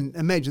 So then,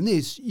 imagine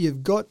this.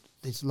 You've got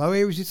this low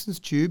air resistance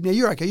tube. Now,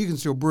 you're okay. You can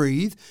still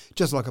breathe,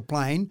 just like a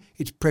plane.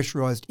 It's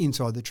pressurised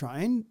inside the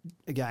train.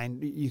 Again,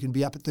 you can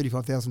be up at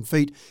 35,000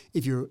 feet.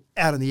 If you're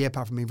out in the air,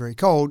 apart from being very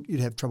cold, you'd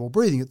have trouble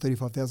breathing at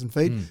 35,000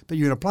 feet. But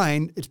you're in a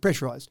plane, it's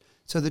pressurised.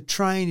 So the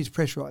train is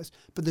pressurised.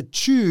 But the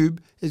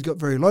tube has got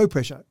very low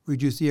pressure,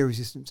 reduce the air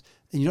resistance.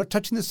 And you're not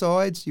touching the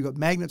sides. You've got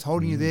magnets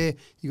holding you there.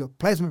 You've got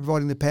plasma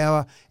providing the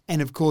power.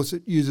 And, of course,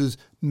 it uses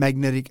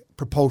magnetic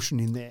propulsion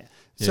in there.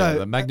 Yeah, so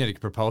the magnetic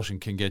propulsion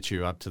can get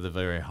you up to the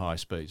very high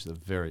speeds,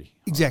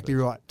 Exactly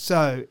right.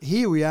 So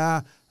here we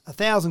are,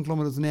 1,000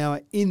 kilometres an hour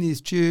in this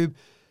tube,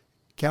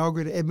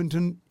 Calgary to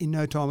Edmonton in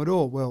no time at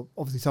all. Well,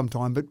 obviously some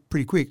time, but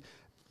pretty quick.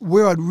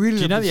 Where I'd really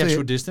Do you know the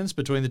actual distance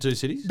between the two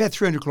cities? About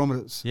 300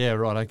 kilometres. Yeah,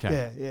 right,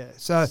 okay. Yeah.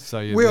 So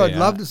where I'd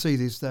love to see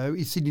this, though,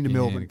 is Sydney to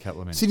Melbourne. In a couple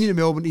of minutes. Sydney to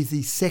Melbourne is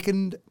the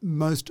second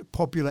most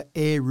popular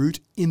air route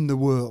in the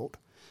world.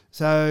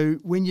 So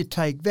when you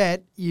take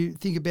that, you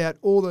think about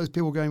all those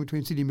people going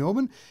between Sydney and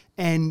Melbourne,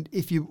 and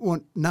if you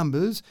want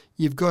numbers,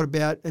 you've got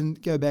about, and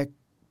go back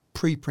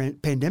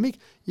pre-pandemic,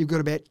 you've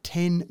got about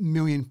 10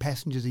 million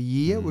passengers a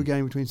year were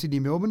going between Sydney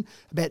and Melbourne,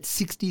 about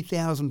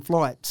 60,000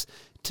 flights.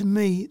 To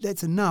me,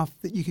 that's enough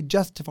that you could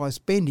justify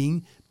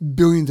spending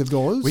billions of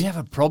dollars. We have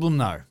a problem,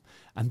 though,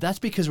 and that's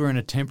because we're in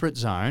a temperate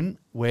zone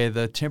where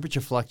the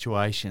temperature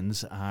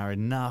fluctuations are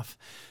enough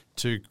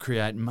to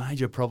create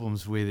major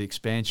problems with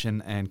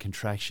expansion and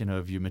contraction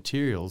of your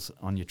materials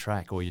on your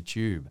track or your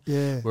tube.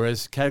 Yeah.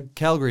 Whereas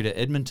Calgary to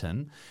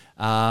Edmonton,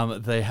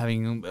 they're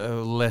having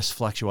less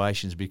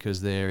fluctuations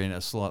because they're in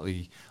a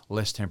slightly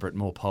less temperate,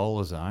 more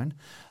polar zone.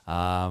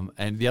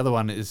 And the other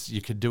one is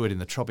you could do it in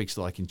the tropics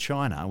like in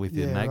China with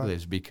the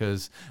maglevs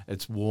because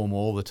it's warm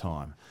all the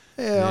time.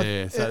 So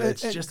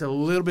it's just a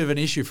little bit of an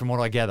issue from what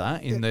I gather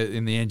in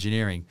the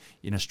engineering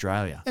in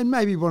Australia. And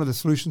maybe one of the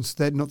solutions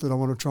to that, not that I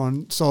want to try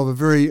and solve a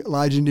very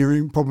large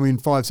engineering problem in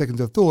 5 seconds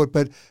of thought,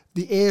 but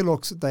the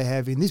airlocks that they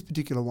have in this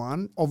particular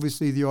one,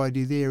 obviously the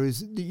idea there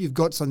is that you've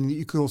got something that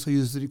you could also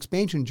use as an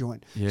expansion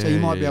joint. So you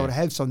might be able to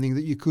have something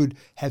that you could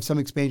have some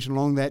expansion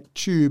along that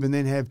tube and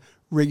then have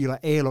regular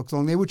airlocks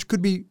along there, which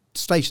could be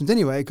stations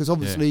anyway, because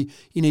obviously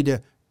you need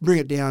to bring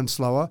it down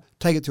slower,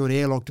 take it to an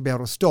airlock to be able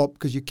to stop,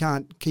 because you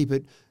can't keep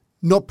it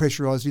not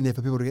pressurised in there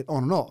for people to get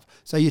on and off.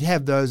 So you'd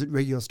have those at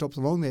regular stops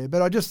along there.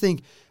 But I just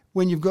think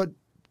when you've got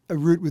a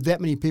route with that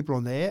many people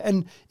on there,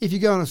 and if you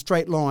go on a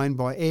straight line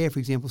by air, for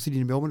example, Sydney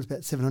to Melbourne, it's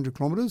about 700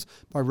 kilometres,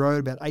 by road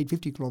about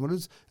 850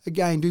 kilometres.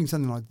 Again, doing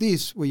something like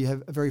this, where you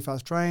have a very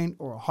fast train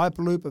or a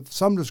hyperloop of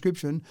some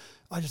description,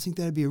 I just think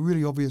that'd be a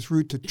really obvious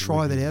route to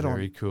try that out on.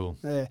 Very cool.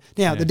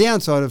 Now, the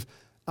downside of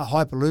a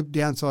hyperloop,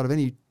 downside of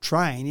any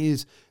train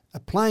is a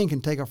plane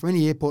can take off from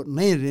any airport and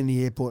land at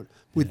any airport.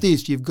 With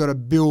this, you've got to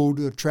build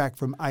a track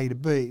from A to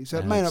B. So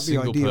it may not be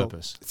ideal.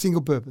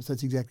 Single purpose,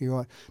 that's exactly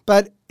right.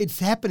 But it's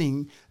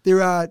happening.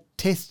 There are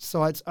test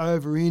sites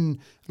over in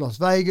Las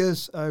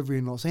Vegas, over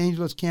in Los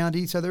Angeles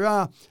County. So there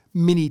are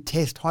mini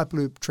test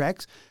Hyperloop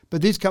tracks.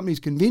 But this company's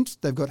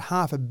convinced they've got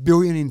 $500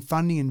 million in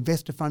funding,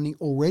 investor funding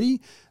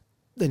already.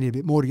 They need a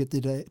bit more to get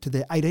to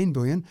their $18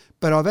 billion.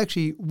 But I've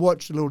actually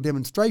watched a little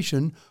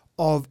demonstration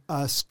of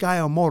a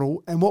scale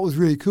model. And what was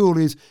really cool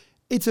is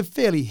it's a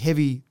fairly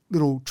heavy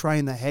little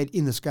train they had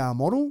in the scale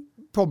model,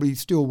 probably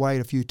still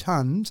weighed a few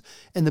tons,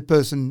 and the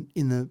person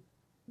in the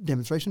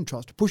demonstration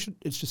tries to push it.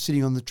 It's just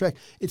sitting on the track.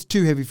 It's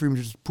too heavy for him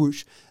to just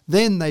push.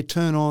 Then they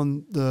turn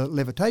on the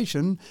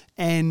levitation,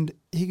 and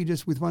he can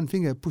just, with one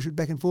finger, push it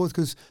back and forth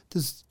because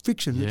there's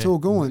friction. It's all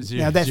going.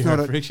 Now, that's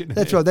not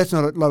that's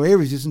not a low air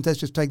resistance. That's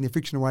just taking the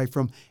friction away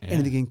from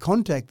anything in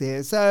contact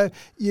there. So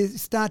you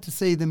start to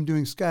see them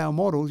doing scale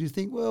models. You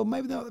think, well,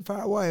 maybe they're not that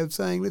far away of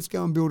saying, let's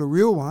go and build a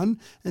real one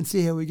and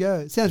see how we go.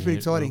 It sounds pretty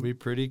exciting. It'll be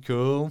pretty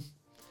cool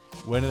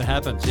when it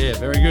happens. Yeah,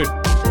 very good.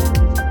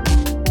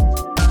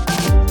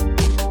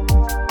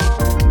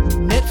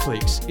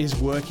 Netflix is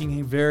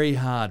working very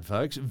hard,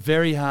 folks,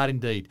 very hard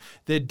indeed.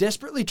 They're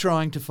desperately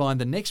trying to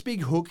find the next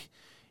big hook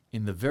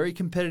in the very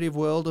competitive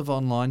world of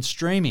online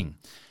streaming.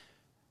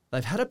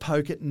 They've had a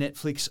poke at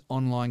Netflix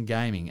online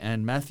gaming,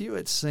 and Matthew,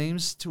 it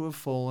seems to have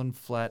fallen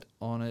flat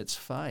on its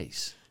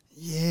face.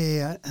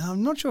 Yeah,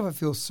 I'm not sure if I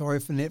feel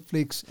sorry for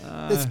Netflix.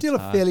 They're still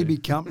a fairly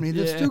big company.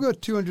 They've still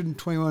got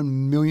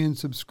 221 million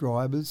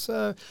subscribers,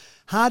 so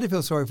hard to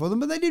feel sorry for them.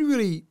 But they did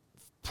really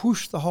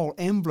push the whole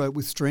envelope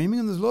with streaming,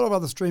 and there's a lot of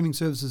other streaming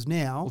services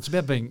now. Well, it's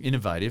about being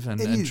innovative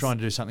and trying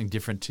to do something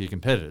different to your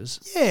competitors.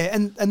 Yeah,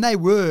 and they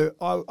were,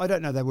 I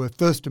don't know they were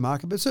first to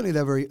market, but certainly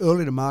they were very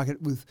early to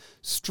market with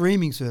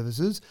streaming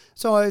services.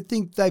 So I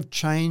think they've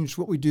changed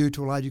what we do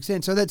to a large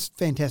extent. So that's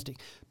fantastic.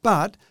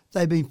 But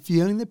they've been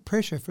feeling the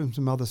pressure from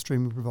some other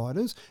streaming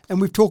providers,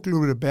 and we've talked a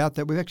little bit about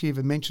that. We've actually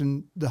even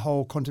mentioned the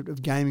whole concept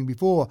of gaming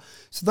before.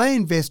 So they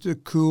invested a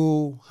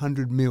cool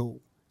 100 mil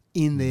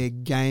in their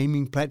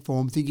gaming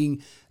platform,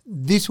 thinking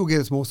this will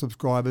get us more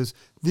subscribers,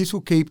 this will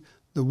keep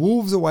the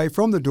wolves away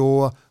from the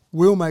door,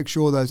 we'll make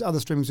sure those other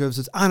streaming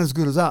services aren't as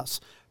good as us.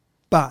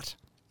 But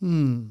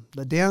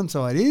the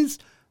downside is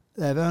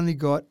they've only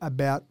got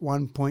about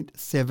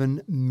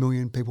 1.7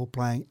 million people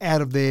playing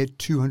out of their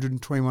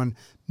 221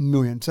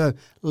 million. So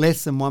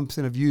less than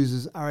 1% of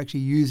users are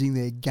actually using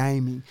their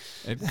gaming.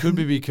 It could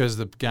be because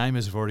the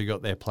gamers have already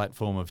got their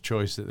platform of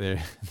choice that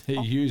they're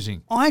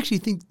using. I actually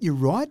think you're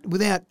right.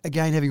 Without,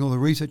 again, having all the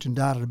research and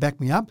data to back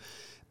me up,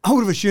 I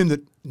would have assumed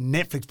that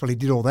Netflix probably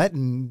did all that,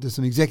 and there's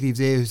some executives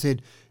there who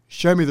said,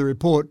 show me the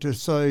report to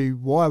say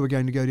why we're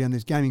going to go down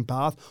this gaming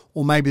path,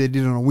 or maybe they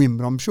did it on a whim,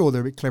 but I'm sure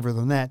they're a bit cleverer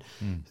than that.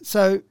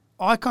 So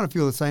I kind of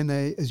feel the same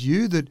there as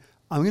you, that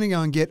I'm going to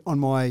go and get on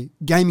my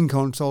gaming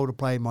console to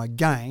play my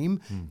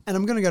game, and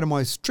I'm going to go to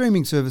my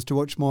streaming service to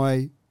watch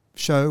my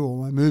show or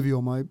my movie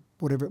or my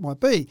whatever it might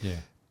be. Yeah.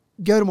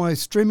 Go to my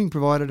streaming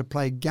provider to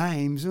play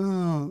games.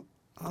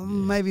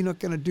 I'm maybe not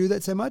going to do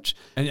that so much.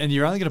 And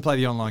you're only going to play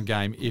the online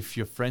game if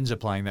your friends are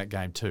playing that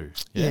game too.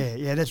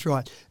 Yeah, that's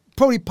right.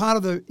 Probably part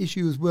of the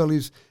issue as well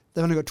is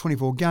they've only got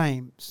 24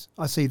 games.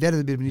 I see that as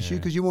a bit of an issue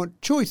because you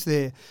want choice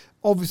there.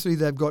 Obviously,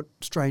 they've got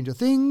Stranger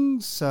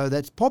Things, so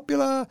that's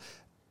popular,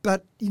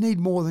 but you need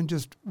more than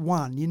just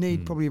one. You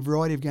need probably a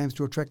variety of games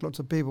to attract lots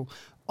of people.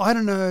 I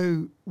don't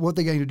know what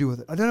they're going to do with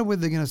it. I don't know whether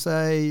they're going to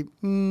say,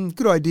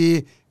 good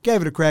idea,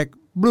 gave it a crack,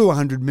 blew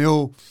 100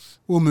 mil,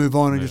 we'll move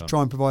on and just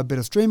try and provide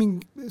better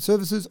streaming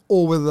services,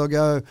 or whether they'll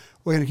go,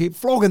 we're going to keep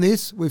flogging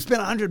this. We've spent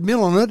 100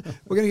 mil on it.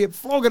 We're going to get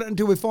flogging it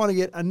until we finally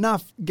get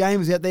enough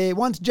gamers out there.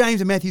 Once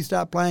James and Matthew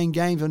start playing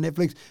games on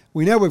Netflix,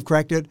 we know we've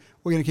cracked it.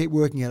 We're going to keep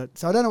working at it.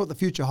 So I don't know what the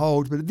future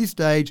holds, but at this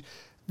stage,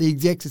 the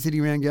execs are sitting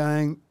around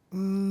going,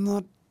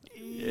 not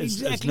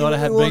exactly it's not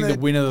being the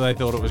winner that they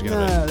thought it was going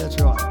to be. No,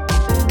 that's right.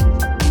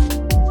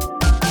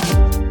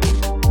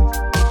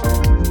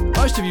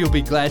 Most of you will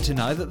be glad to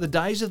know that the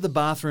days of the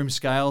bathroom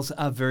scales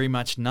are very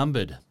much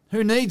numbered.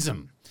 Who needs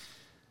them?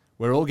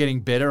 We're all getting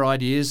better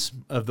ideas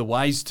of the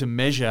ways to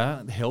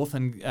measure health,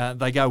 and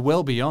they go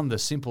well beyond the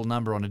simple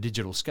number on a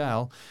digital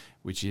scale,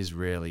 which is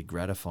rarely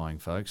gratifying,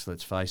 folks,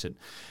 let's face it.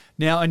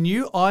 Now, a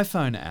new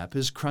iPhone app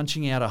is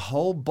crunching out a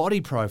whole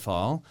body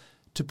profile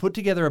to put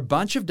together a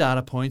bunch of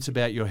data points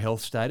about your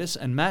health status.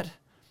 And Matt,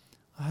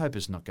 I hope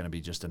it's not going to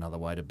be just another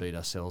way to beat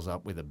ourselves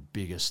up with a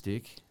bigger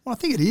stick. Well, I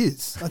think it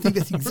is. I think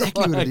that's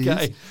exactly what it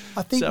is.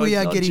 I think so we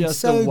are not getting just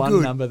so the one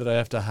good. number that I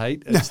have to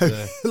hate. No,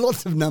 It's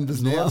lots of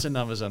numbers now. Lots of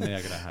numbers I'm now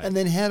going to hate. And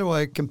then how do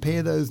I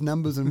compare those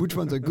numbers and which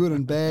ones are good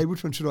and bad?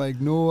 Which one should I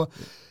ignore?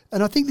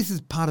 And I think this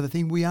is part of the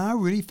thing. We are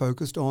really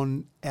focused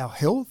on our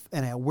health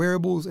and our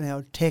wearables and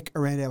our tech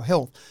around our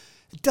health.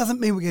 It doesn't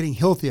mean we're getting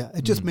healthier.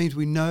 It just means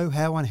we know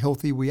how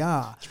unhealthy we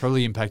are. It's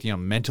probably impacting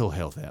on mental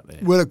health out there.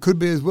 Well, it could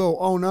be as well.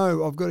 Oh,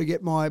 no, I've got to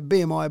get my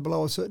BMI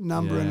below a certain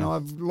number and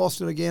I've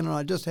lost it again and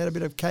I just had a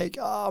bit of cake.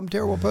 Oh, I'm a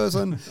terrible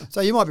person. So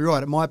you might be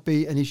right. It might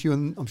be an issue,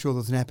 and I'm sure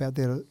there's an app out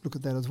there to look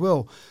at that as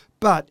well.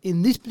 But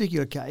in this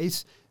particular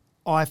case,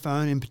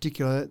 iPhone in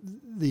particular,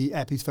 the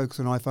app is focused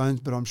on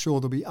iPhones, but I'm sure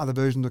there'll be other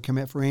versions that come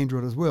out for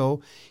Android as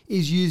well,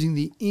 is using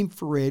the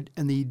infrared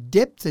and the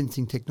depth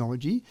sensing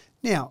technology.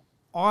 Now,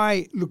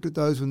 I looked at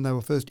those when they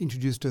were first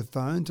introduced to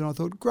phones and I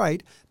thought,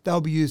 great,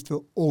 they'll be used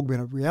for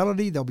augmented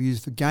reality, they'll be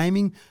used for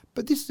gaming,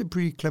 but this is a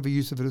pretty clever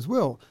use of it as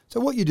well. So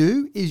what you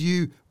do is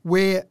you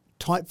wear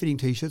tight-fitting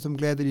T-shirts. I'm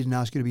glad they didn't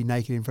ask you to be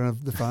naked in front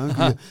of the phone.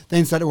 You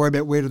then start to worry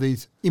about where do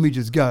these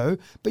images go.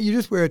 But you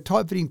just wear a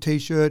tight-fitting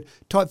T-shirt,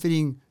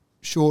 tight-fitting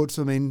shorts,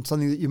 something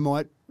that you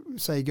might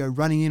say go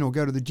running in or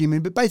go to the gym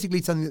in, but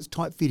basically something that's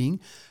tight-fitting.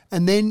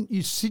 And then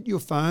you sit your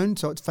phone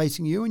so it's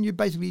facing you and you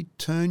basically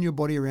turn your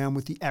body around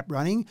with the app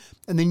running,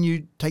 and then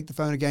you take the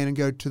phone again and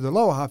go to the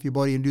lower half of your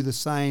body and do the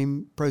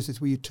same process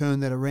where you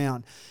turn that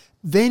around.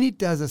 Then it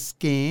does a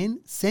scan,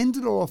 sends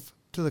it off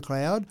to the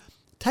cloud,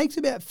 takes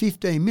about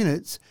 15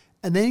 minutes,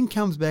 and then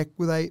comes back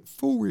with a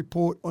full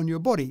report on your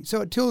body.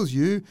 So it tells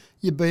you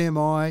your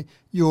BMI,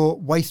 your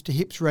waist to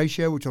hips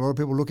ratio, which a lot of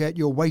people look at,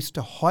 your waist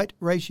to height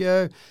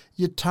ratio,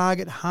 your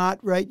target heart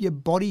rate, your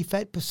body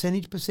fat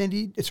percentage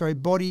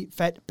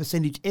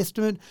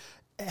estimate,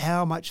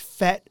 how much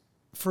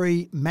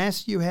fat-free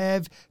mass you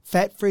have,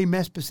 fat-free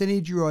mass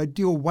percentage, your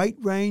ideal weight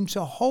range,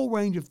 so a whole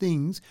range of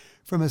things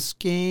from a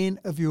scan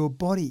of your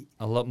body.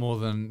 A lot more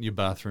than your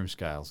bathroom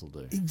scales will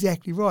do.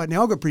 Exactly right.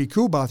 Now, I've got pretty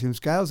cool bathroom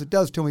scales. It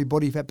does tell me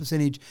body fat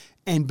percentage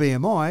and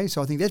BMI,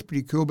 so I think that's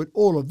pretty cool. But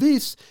all of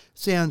this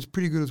sounds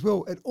pretty good as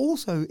well. It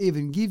also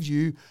even gives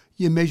you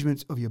your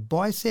measurements of your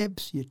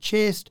biceps, your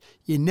chest,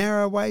 your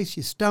narrow waist,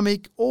 your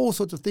stomach, all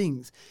sorts of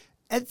things.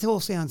 that all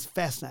sounds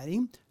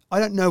fascinating. I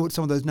don't know what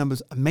some of those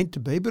numbers are meant to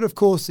be, but of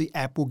course the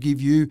app will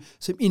give you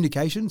some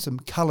indications, some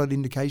coloured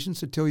indications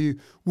to tell you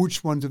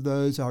which ones of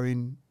those are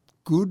in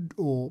good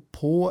or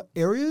poor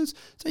areas.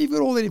 So you've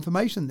got all that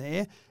information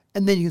there,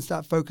 and then you can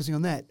start focusing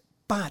on that.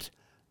 But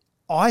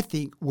I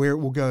think where it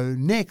will go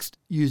next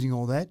using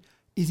all that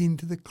is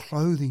into the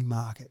clothing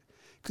market.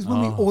 Because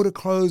when we order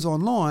clothes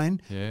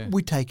online,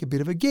 we take a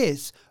bit of a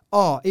guess.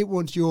 Oh, it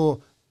wants your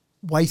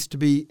waist to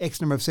be X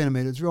number of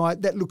centimetres,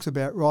 right? That looks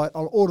about right.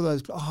 I'll order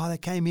those. Oh, they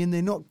came in.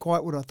 They're not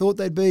quite what I thought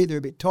they'd be. They're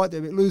a bit tight. They're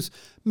a bit loose.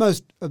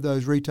 Most of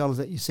those retailers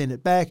that you send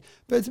it back,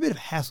 but it's a bit of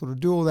hassle to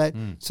do all that.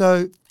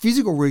 So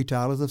physical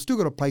retailers have still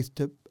got a place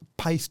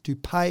to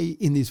pay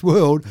in this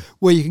world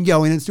where you can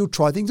go in and still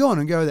try things on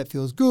and go, that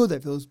feels good,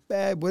 that feels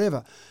bad,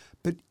 whatever.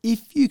 But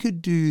if you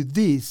could do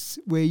this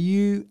where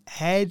you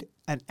had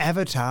an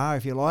avatar,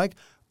 if you like,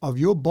 of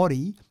your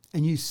body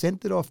and you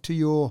sent it off to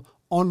your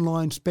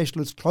online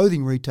specialist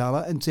clothing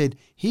retailer and said,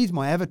 here's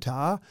my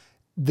avatar,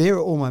 there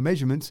are all my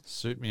measurements.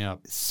 Suit me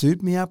up.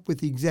 Suit me up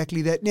with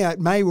exactly that. Now, it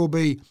may well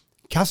be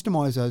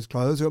customise those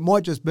clothes, or it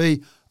might just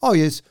be, oh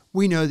yes,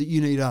 we know that you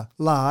need a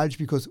large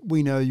because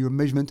we know your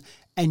measurements,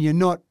 and you're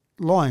not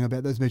lying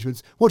about those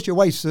measurements. What's your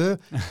waist, sir?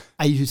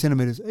 82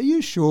 centimetres. Are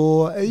you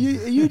sure? Are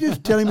you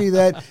just telling me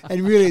that?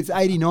 And really it's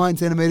 89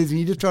 centimetres and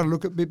you're just trying to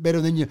look a bit better,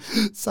 than you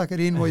suck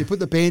it in while you put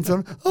the pants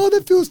on. Oh,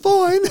 that feels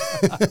fine.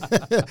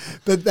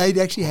 But they'd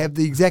actually have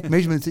the exact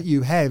measurements that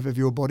you have of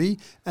your body,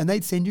 and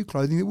they'd send you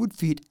clothing that would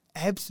fit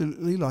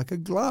absolutely like a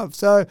glove.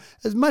 So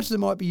as much as it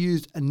might be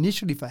used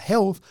initially for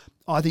health,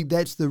 I think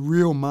that's the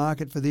real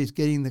market for this,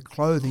 getting the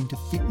clothing to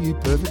fit you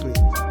perfectly.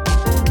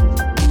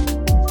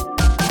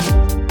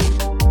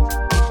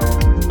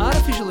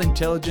 Artificial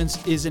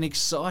intelligence is an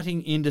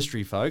exciting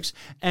industry, folks,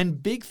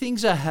 and big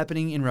things are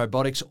happening in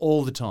robotics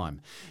all the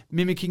time.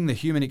 Mimicking the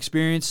human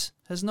experience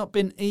has not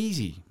been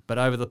easy, but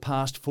over the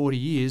past 40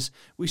 years,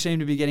 we seem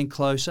to be getting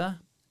closer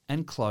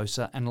and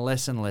closer and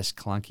less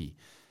clunky.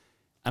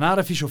 An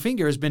artificial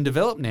finger has been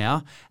developed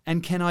now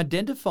and can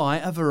identify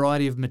a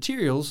variety of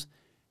materials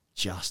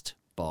just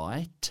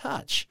by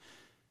touch.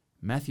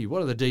 Matthew,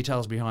 what are the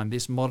details behind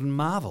this modern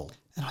marvel?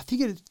 And I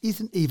think it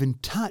isn't even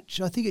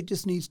touch. I think it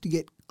just needs to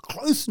get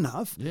close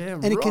enough,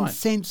 and it can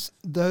sense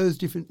those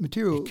different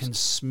materials. It can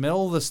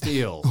smell the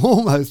steel.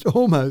 Almost.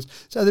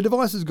 So the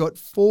device has got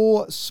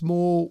 4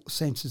 small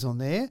sensors on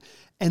there,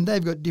 and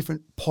they've got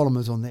different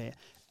polymers on there.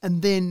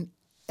 And then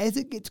as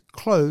it gets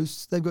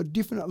close, they've got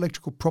different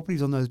electrical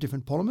properties on those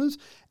different polymers,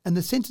 and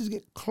the sensors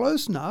get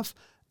close enough,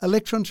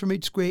 electrons from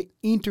each square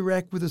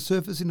interact with the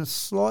surface in a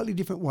slightly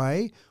different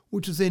way,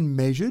 which is then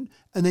measured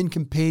and then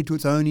compared to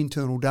its own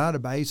internal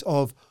database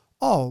of,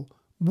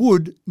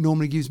 wood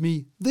normally gives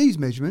me these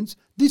measurements.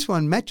 This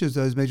one matches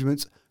those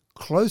measurements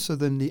closer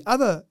than the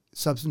other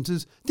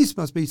substances. This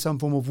must be some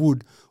form of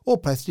wood or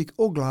plastic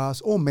or glass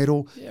or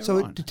metal.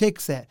 It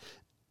detects that.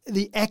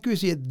 The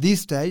accuracy at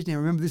this stage, now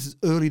remember this is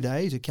early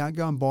days, you can't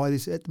go and buy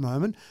this at the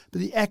moment,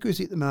 but the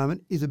accuracy at the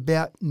moment is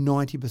about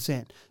 90%.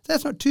 So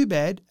that's not too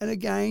bad, and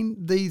again,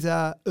 these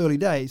are early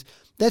days.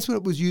 That's when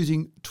it was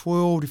using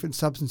 12 different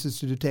substances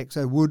to detect,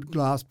 so wood,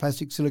 glass,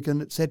 plastic,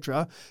 silicon,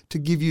 etc., to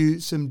give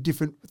you some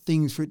different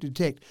things for it to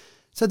detect.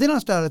 So then I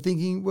started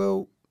thinking,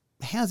 well,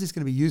 how's this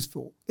going to be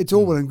useful? It's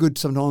all well and good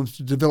sometimes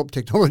to develop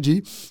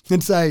technology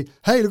and say,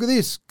 hey, look at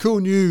this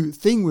cool new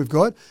thing we've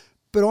got.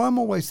 But I'm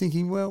always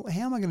thinking, well,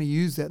 how am I going to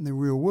use that in the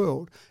real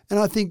world? And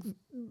I think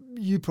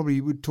you probably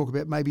would talk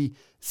about maybe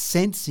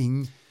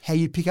sensing how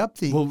you pick up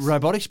things. Well,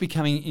 robotics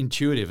becoming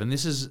intuitive, and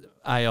this is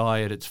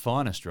AI at its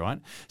finest, right?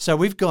 So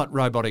we've got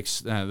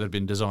robotics that have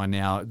been designed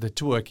now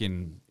to work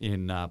in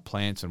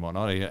plants and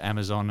whatnot,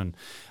 Amazon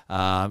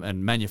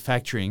and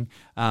manufacturing,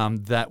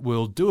 that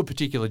will do a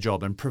particular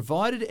job. And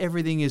provided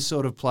everything is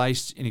sort of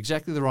placed in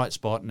exactly the right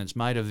spot and it's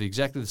made of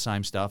exactly the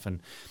same stuff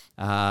and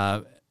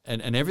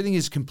everything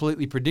is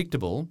completely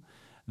predictable,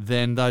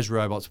 then those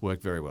robots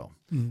work very well.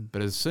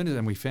 But as soon as,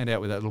 and we found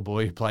out with that little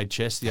boy who played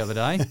chess the other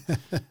day,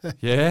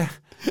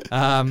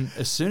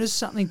 as soon as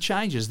something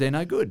changes, they're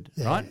no good,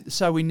 right?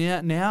 So we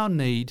now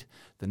need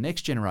the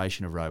next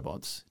generation of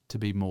robots to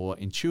be more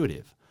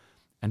intuitive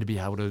and to be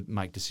able to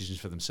make decisions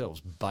for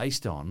themselves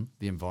based on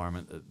the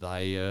environment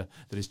that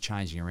is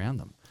changing around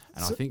them.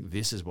 And I think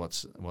this is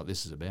what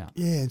this is about.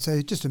 Yeah, and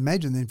so just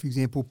imagine then, for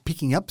example,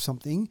 picking up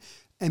something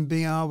and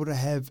being able to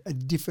have a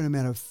different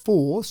amount of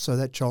force. So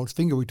that child's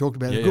finger we talked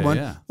about, a good one.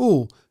 Yeah.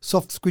 Oh,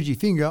 soft, squidgy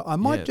finger. I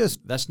might just...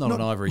 That's not an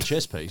ivory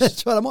chess piece.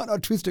 That's right. I might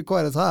not twist it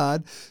quite as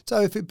hard.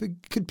 So if it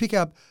could pick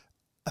up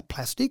a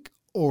plastic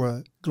or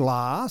a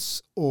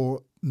glass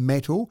or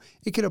metal,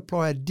 it could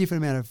apply a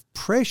different amount of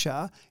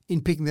pressure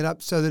in picking that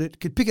up so that it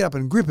could pick it up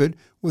and grip it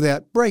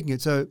without breaking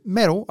it. So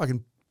metal, I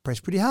can press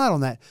pretty hard on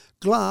that.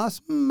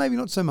 Glass, maybe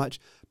not so much.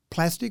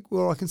 Plastic,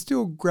 well, I can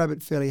still grab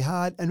it fairly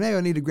hard, and maybe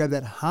I need to grab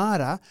that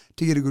harder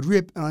to get a good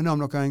grip, and I know I'm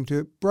not going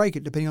to break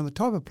it depending on the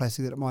type of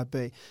plastic that it might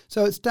be.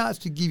 So it starts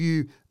to give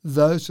you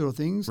those sort of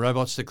things.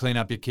 Robots to clean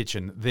up your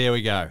kitchen. There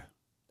we go.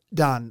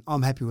 Done.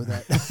 I'm happy with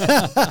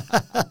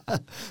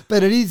that.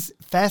 But it is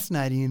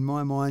fascinating in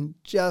my mind,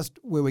 just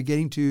where we're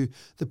getting to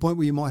the point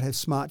where you might have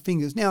smart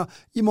fingers. Now,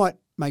 you might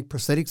make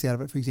prosthetics out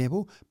of it, for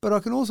example, but I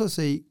can also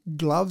see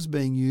gloves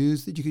being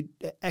used that you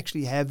could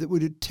actually have that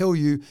would tell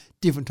you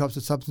different types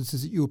of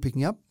substances that you're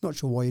picking up. Not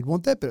sure why you'd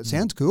want that, but it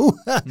sounds cool.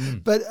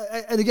 But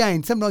and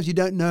again, sometimes you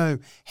don't know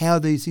how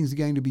these things are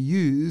going to be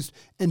used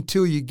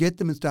until you get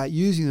them and start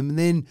using them, and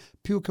then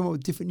people come up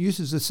with different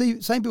uses. The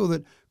same people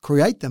that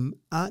create them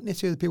aren't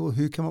necessarily the people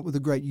who come up with the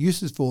great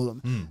uses for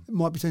them. It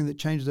might be something that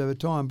changes over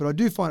time, but I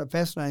do find it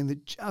fascinating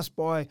that just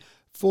by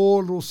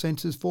 4 little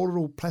sensors, 4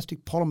 little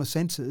plastic polymer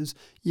sensors,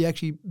 you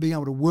actually being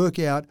able to work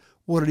out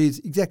what it is,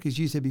 exactly as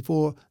you said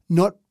before,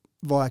 not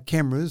via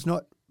cameras,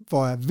 not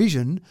via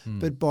vision,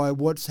 but by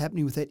what's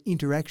happening with that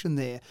interaction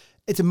there.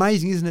 It's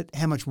amazing, isn't it,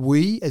 how much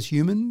we as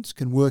humans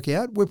can work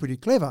out. We're pretty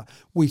clever.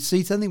 We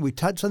see something, we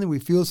touch something, we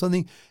feel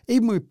something.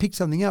 Even when we pick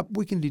something up,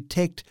 we can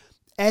detect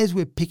as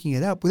we're picking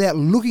it up without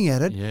looking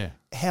at it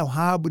how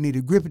hard we need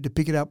to grip it to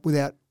pick it up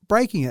without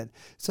breaking it.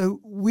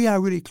 So we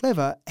are really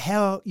clever.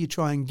 How you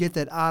try and get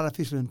that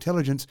artificial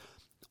intelligence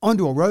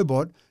onto a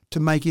robot to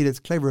make it as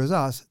clever as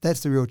us, that's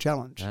the real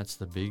challenge. That's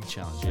the big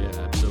challenge,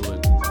 yeah, absolutely.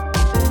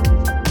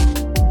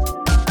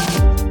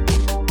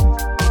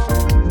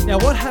 Now,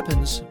 what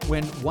happens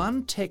when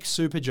one tech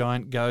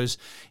supergiant goes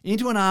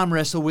into an arm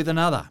wrestle with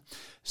another?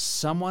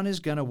 Someone is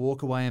going to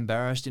walk away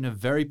embarrassed in a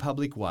very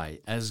public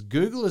way, as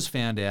Google has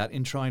found out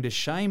in trying to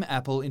shame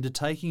Apple into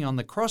taking on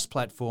the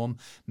cross-platform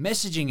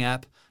messaging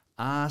app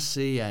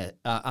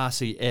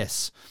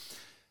RCS.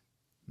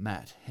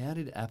 Matt, how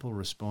did Apple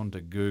respond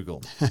to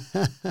Google?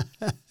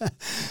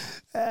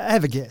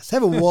 Have a guess.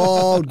 Have a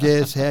wild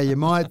guess how you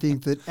might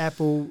think that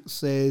Apple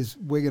says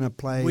we're going to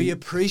play. We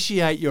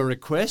appreciate your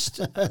request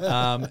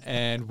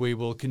and we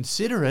will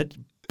consider it,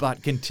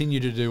 but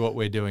continue to do what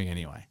we're doing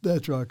anyway.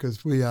 That's right,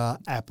 because we are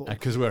Apple.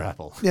 Because we're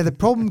Apple. Now, the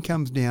problem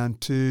comes down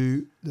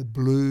to the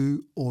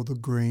blue or the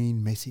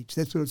green message.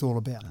 That's what it's all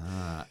about.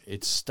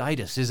 It's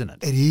status, isn't it?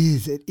 It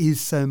is. It is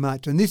so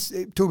much. And this,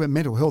 talk about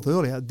mental health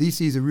earlier,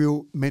 this is a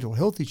real mental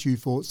health issue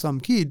for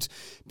some kids,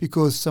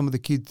 because some of the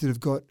kids that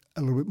have got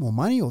a little bit more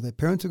money, or their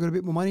parents have got a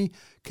bit more money,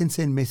 can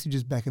send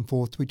messages back and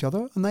forth to each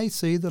other, and they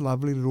see the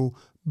lovely little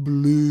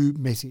blue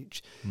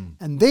message.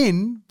 And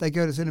then they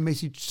go to send a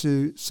message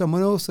to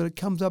someone else and it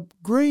comes up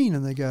green,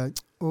 and they go,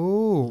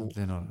 oh,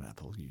 they're not an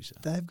Apple user.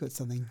 They've got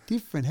something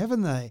different,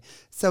 haven't they?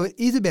 So it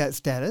is about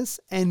status,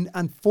 and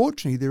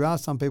unfortunately there are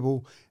some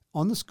people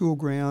on the school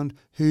ground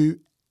who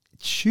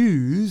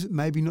choose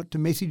maybe not to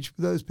message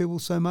with those people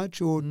so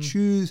much, or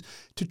choose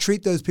to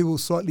treat those people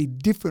slightly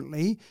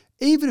differently.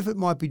 Even if it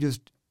might be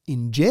just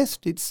in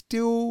jest, it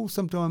still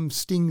sometimes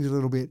stings a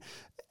little bit.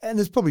 And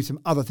there's probably some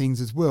other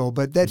things as well,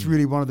 but that's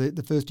really one of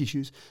the first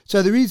issues.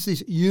 So there is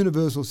this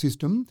universal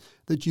system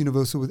that's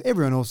universal with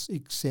everyone else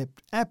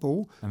except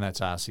Apple. And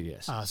that's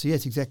RCS.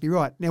 RCS, exactly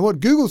right. Now,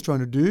 what Google's trying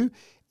to do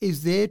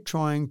is they're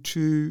trying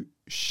to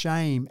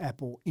shame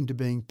Apple into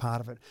being part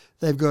of it.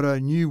 They've got a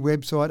new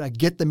website, a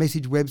Get the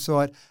Message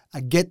website,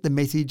 a Get the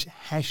Message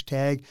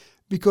hashtag,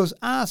 because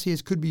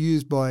RCS could be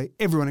used by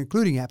everyone,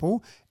 including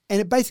Apple,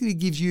 and it basically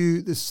gives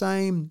you the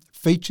same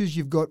features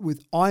you've got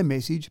with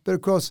iMessage, but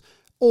across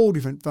all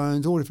different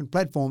phones, all different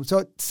platforms. So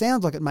it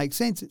sounds like it makes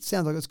sense. It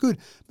sounds like it's good.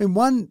 I mean,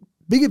 one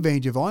big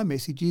advantage of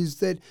iMessage is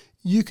that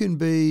you can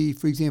be,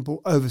 for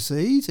example,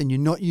 overseas and you're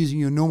not using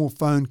your normal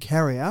phone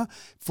carrier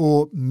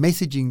for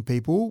messaging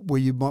people, where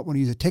you might want to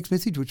use a text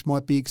message, which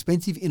might be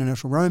expensive,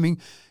 international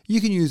roaming.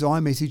 You can use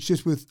iMessage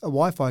just with a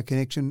Wi-Fi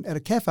connection at a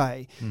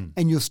cafe,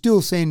 and you'll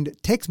still send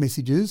text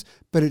messages,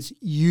 but it's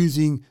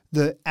using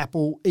the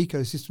Apple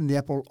ecosystem, the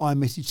Apple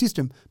iMessage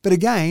system. But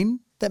again,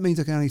 that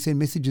means I can only send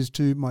messages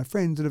to my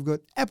friends that have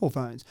got Apple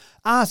phones.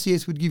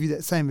 RCS would give you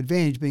that same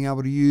advantage, being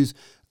able to use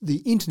the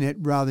internet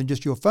rather than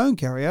just your phone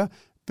carrier.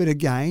 But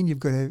again, you've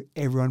got to have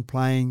everyone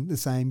playing the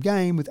same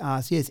game with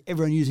RCS,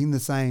 everyone using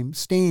the same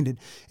standard.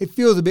 It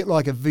feels a bit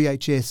like a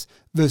VHS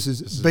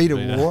versus Beta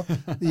war.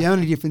 The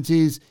only difference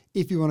is,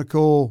 if you want to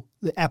call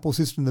the Apple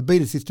system the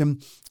Beta system,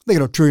 they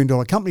got $1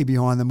 trillion company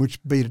behind them,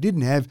 which Beta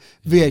didn't have.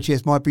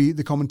 VHS might be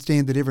the common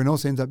standard that everyone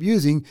else ends up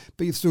using,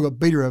 but you've still got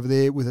Beta over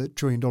there with $1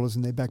 trillion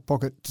in their back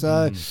pocket.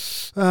 So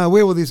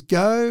where will this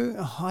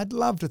go? I'd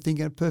love to think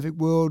in a perfect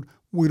world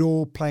we'd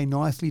all play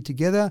nicely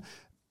together,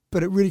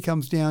 but it really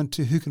comes down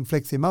to who can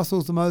flex their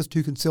muscles the most,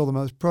 who can sell the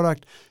most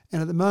product.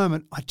 And at the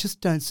moment, I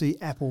just don't see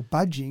Apple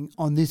budging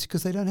on this,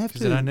 because they don't have to.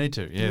 Because they don't need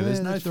to. Yeah,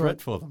 there's no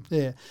threat for them.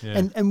 Yeah.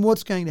 And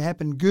what's going to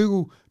happen,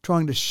 Google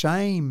trying to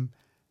shame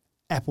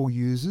Apple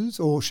users,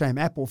 or shame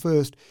Apple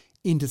first,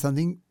 into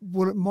something,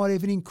 well, it might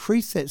even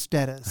increase that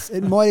status.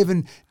 It might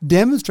even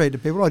demonstrate to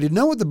people, I didn't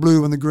know what the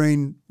blue and the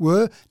green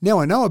were. Now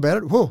I know about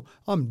it. Well,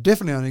 I'm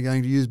definitely only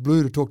going to use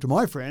blue to talk to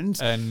my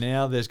friends. And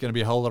now there's going to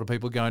be a whole lot of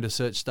people going to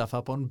search stuff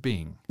up on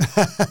Bing.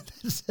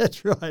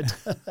 That's right.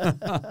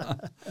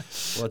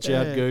 Watch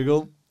out,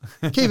 Google.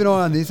 Keep an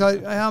eye on this.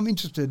 I'm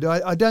interested.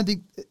 I don't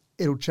think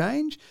it'll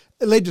change.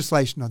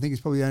 Legislation, I think, is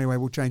probably the only way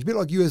we'll change. A bit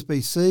like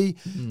USB-C,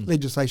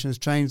 legislation has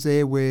changed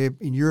there, where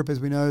in Europe,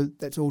 as we know,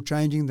 that's all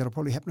changing. That'll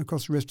probably happen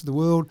across the rest of the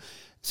world.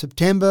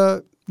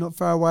 September, not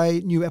far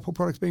away. New Apple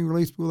products being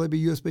released. Will they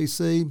be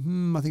USB-C?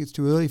 I think it's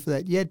too early for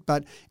that yet,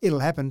 but it'll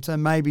happen. So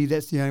maybe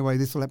that's the only way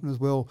this will happen as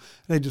well.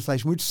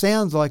 Legislation, which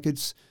sounds like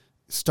it's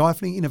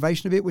stifling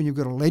innovation a bit when you've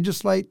got to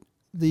legislate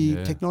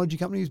the technology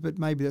companies, but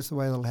maybe that's the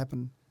way it'll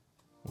happen.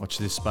 Watch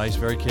this space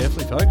very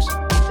carefully, folks.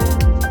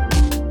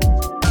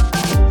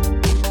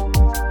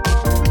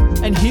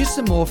 And here's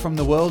some more from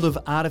the world of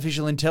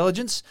artificial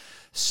intelligence,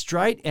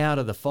 straight out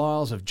of the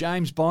files of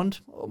James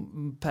Bond, or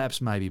perhaps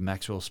maybe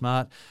Maxwell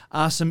Smart,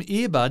 are some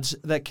earbuds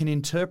that can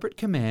interpret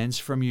commands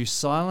from you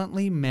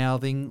silently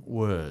mouthing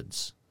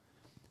words.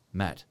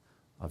 Matt,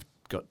 I've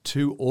got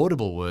 2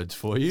 audible words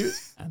for you,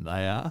 and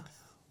they are,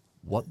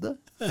 what the?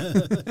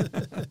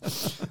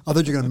 I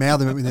thought you were going to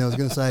mouth them at me there. I was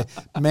going to say,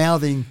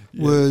 mouthing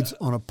words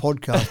on a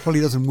podcast probably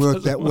doesn't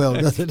work that well,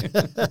 does it?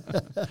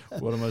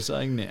 What am I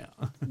saying now?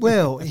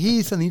 Well,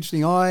 here's something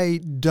interesting. I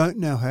don't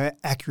know how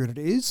accurate it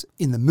is.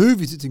 In the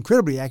movies, it's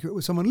incredibly accurate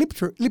where someone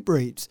lip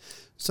reads.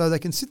 So they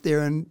can sit there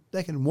and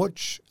they can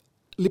watch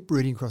lip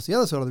reading across the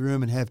other side of the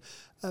room and have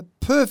a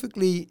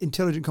perfectly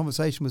intelligent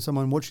conversation with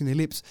someone watching their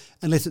lips,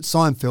 unless it's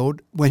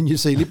Seinfeld when you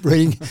see lip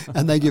reading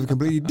and they give a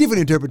completely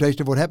different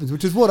interpretation of what happens,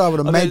 which is what I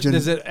would imagine.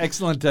 There's an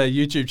excellent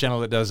YouTube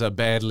channel that does a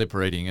bad lip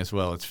reading as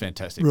well. It's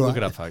fantastic. Right. Look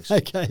it up, folks.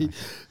 Okay.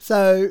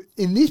 So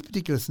in this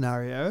particular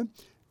scenario,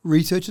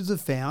 researchers have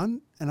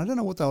found, and I don't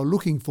know what they were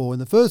looking for in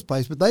the first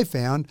place, but they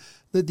found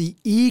that the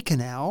ear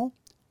canal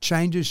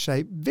changes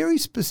shape very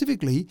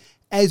specifically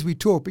as we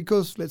talk,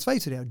 because let's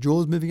face it, our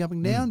jaw's moving up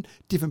and down,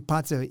 different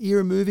parts of our ear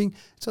are moving.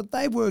 So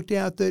they worked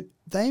out that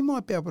they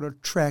might be able to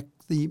track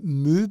the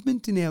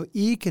movement in our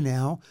ear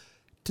canal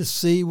to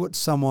see what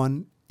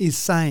someone is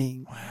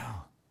saying.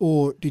 Wow.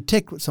 Or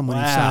detect what someone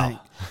is saying.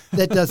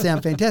 That does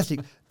sound fantastic.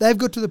 They've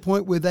got to the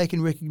point where they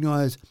can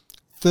recognise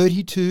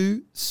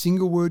 32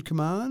 single-word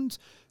commands,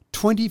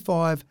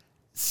 25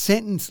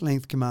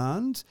 sentence-length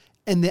commands,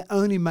 and they're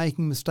only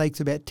making mistakes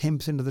about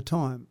 10% of the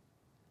time.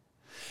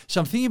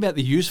 So I'm thinking about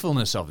the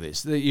usefulness of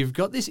this, that you've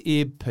got this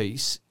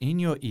earpiece in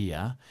your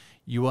ear,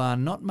 you are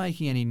not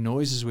making any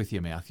noises with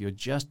your mouth, you're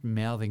just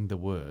mouthing the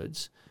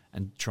words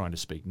and trying to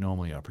speak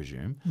normally, I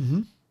presume.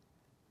 Mm-hmm.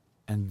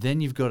 And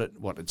then you've got it,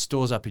 it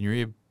stores up in your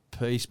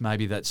earpiece,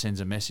 maybe that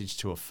sends a message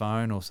to a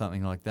phone or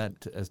something like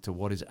that as to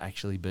what is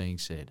actually being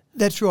said.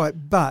 That's right,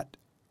 but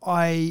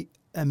I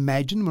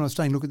imagine, when I was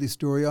starting to look at this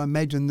story, I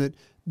imagine that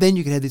then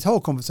you can have this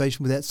whole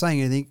conversation without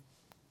saying anything,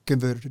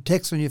 convert it to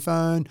text on your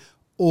phone,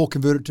 or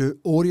convert it to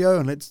audio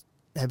and let's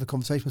have a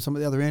conversation with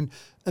someone at the other end.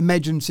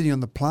 Imagine sitting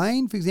on the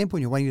plane, for example,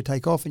 and you're waiting to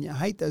take off and you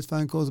hate those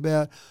phone calls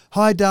about,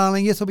 hi,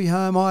 darling, yes, I'll be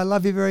home. Oh, I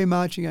love you very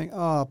much. You're going,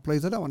 oh,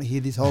 please, I don't want to hear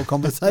this whole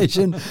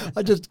conversation.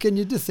 Can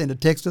you just send a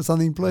text or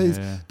something, please?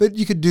 Yeah. But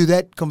you could do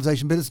that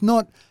conversation, but it's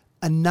not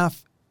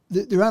enough.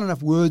 There aren't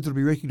enough words that will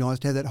be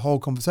recognised to have that whole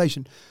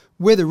conversation.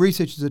 Where the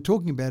researchers are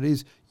talking about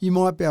is you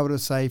might be able to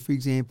say, for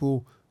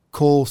example,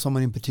 call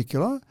someone in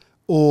particular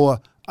or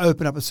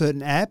open up a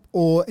certain app,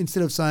 or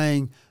instead of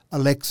saying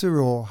Alexa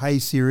or Hey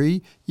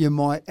Siri, you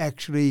might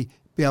actually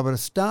be able to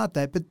start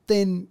that. But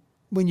then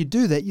when you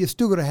do that, you've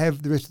still got to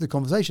have the rest of the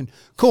conversation.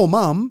 Call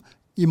mum,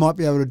 you might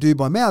be able to do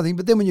by mouthing,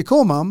 but then when you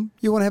call mum,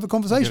 you want to have a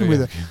conversation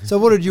with her. So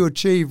what did you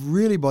achieve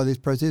really by this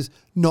process?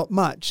 Not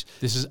much.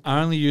 This is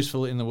only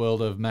useful in the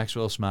world of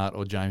Maxwell Smart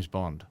or James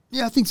Bond.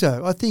 Yeah, I think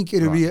so. I think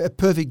it would be a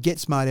perfect Get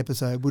Smart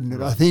episode, wouldn't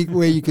it? I think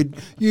where you could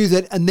use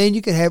it and then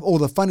you could have all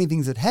the funny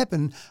things that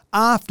happen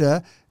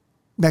after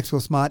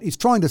Maxwell Smart is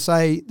trying to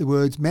say the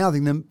words,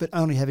 mouthing them, but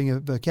only having a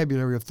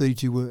vocabulary of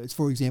 32 words,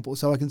 for example.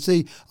 So I can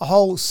see a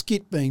whole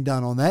skit being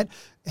done on that.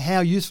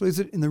 How useful is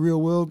it in the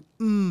real world?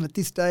 At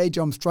this stage,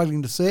 I'm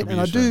struggling to see it. And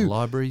I do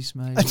libraries,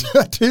 maybe.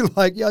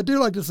 I do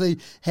like to see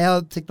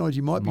how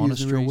technology might be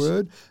used in the real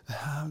world.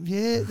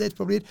 Yeah, that's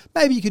probably it.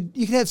 Maybe you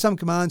could have some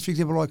commands, for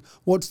example, like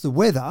what's the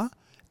weather?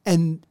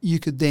 And you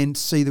could then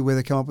see the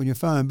weather come up on your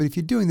phone. But if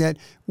you're doing that,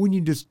 wouldn't you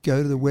just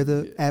go to the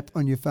weather app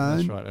on your phone?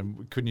 That's right.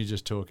 And couldn't you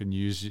just talk and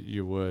use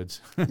your words?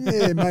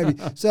 Yeah, maybe.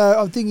 So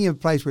I'm thinking of a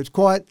place where it's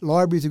quiet.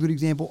 Library is a good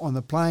example. On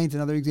the plane's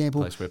another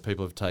example. A place where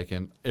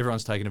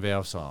everyone's taken a vow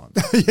of silence.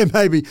 Yeah,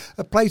 maybe.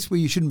 A place where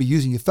you shouldn't be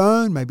using your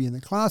phone, maybe in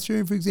the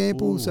classroom, for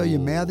example. So you're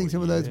mouthing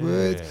some of those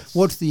words.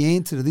 What's the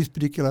answer to this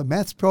particular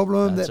maths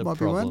problem? That's that might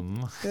be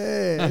one.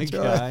 Yeah, that's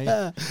okay.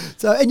 Right.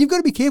 So, and you've got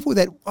to be careful with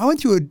that. I went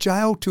through a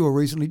jail tour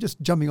recently, just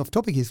jumping off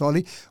topic here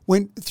slightly,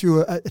 went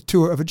through a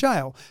tour of a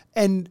jail.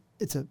 And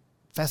it's a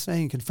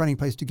fascinating and confronting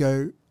place to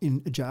go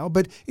in a jail,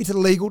 but it's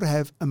illegal to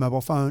have a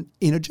mobile phone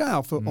in a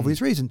jail for obvious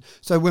reasons.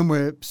 So when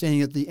we're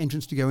standing at the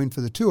entrance to go in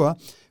for the tour,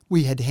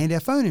 we had to hand our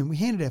phone in. We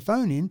handed our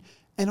phone in,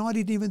 and I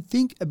didn't even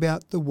think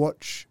about the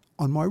watch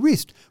on my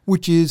wrist,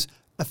 which is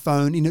a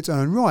phone in its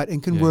own right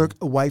and can work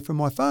away from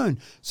my phone.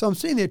 So I'm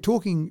sitting there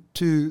talking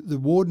to the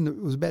warden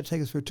that was about to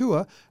take us for a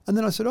tour, and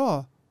then I said,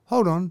 oh,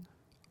 hold on,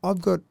 I've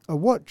got a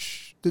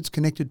watch that's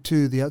connected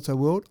to the outside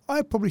world.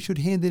 I probably should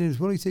hand that in as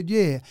well. He said,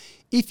 yeah,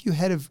 if you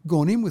had have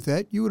gone in with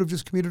that, you would have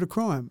just committed a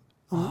crime.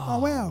 I went, oh,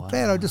 wow,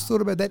 glad I just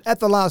thought about that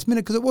at the last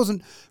minute because it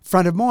wasn't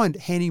front of mind.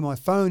 Handing my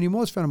phone in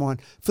was front of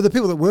mind. For the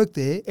people that work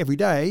there every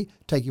day,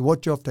 take your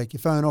watch off, take your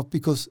phone off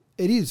because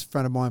it is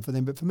front of mind for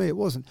them, but for me it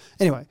wasn't.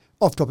 Anyway,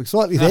 off topic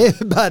slightly there,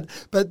 but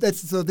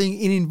that's the sort of thing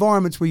in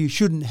environments where you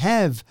shouldn't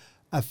have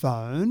a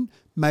phone,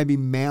 maybe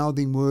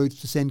mouthing words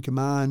to send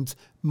commands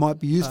might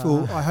be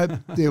useful. I hope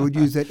they would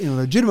use that in a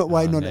legitimate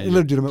way, not an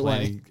illegitimate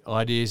way.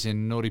 Ideas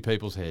in naughty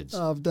people's heads.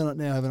 Oh, I've done it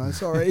now, haven't I?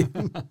 Sorry.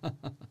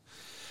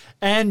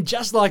 And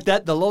just like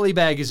that, the lolly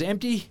bag is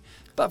empty,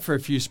 but for a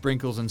few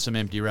sprinkles and some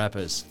empty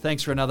wrappers.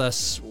 Thanks for another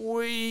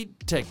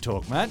sweet tech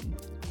talk, Matt.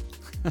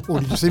 Or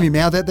did you see me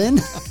mouth that then?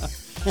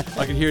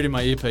 I can hear it in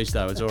my earpiece,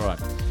 though. It's all right.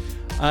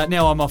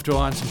 Now I'm off to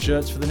iron some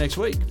shirts for the next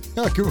week.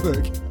 Oh, good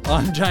work.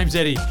 I'm James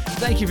Eddy.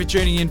 Thank you for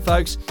tuning in,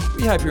 folks.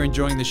 We hope you're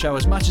enjoying the show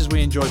as much as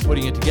we enjoy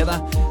putting it together.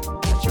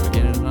 Catch you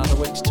again in another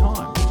week's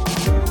time.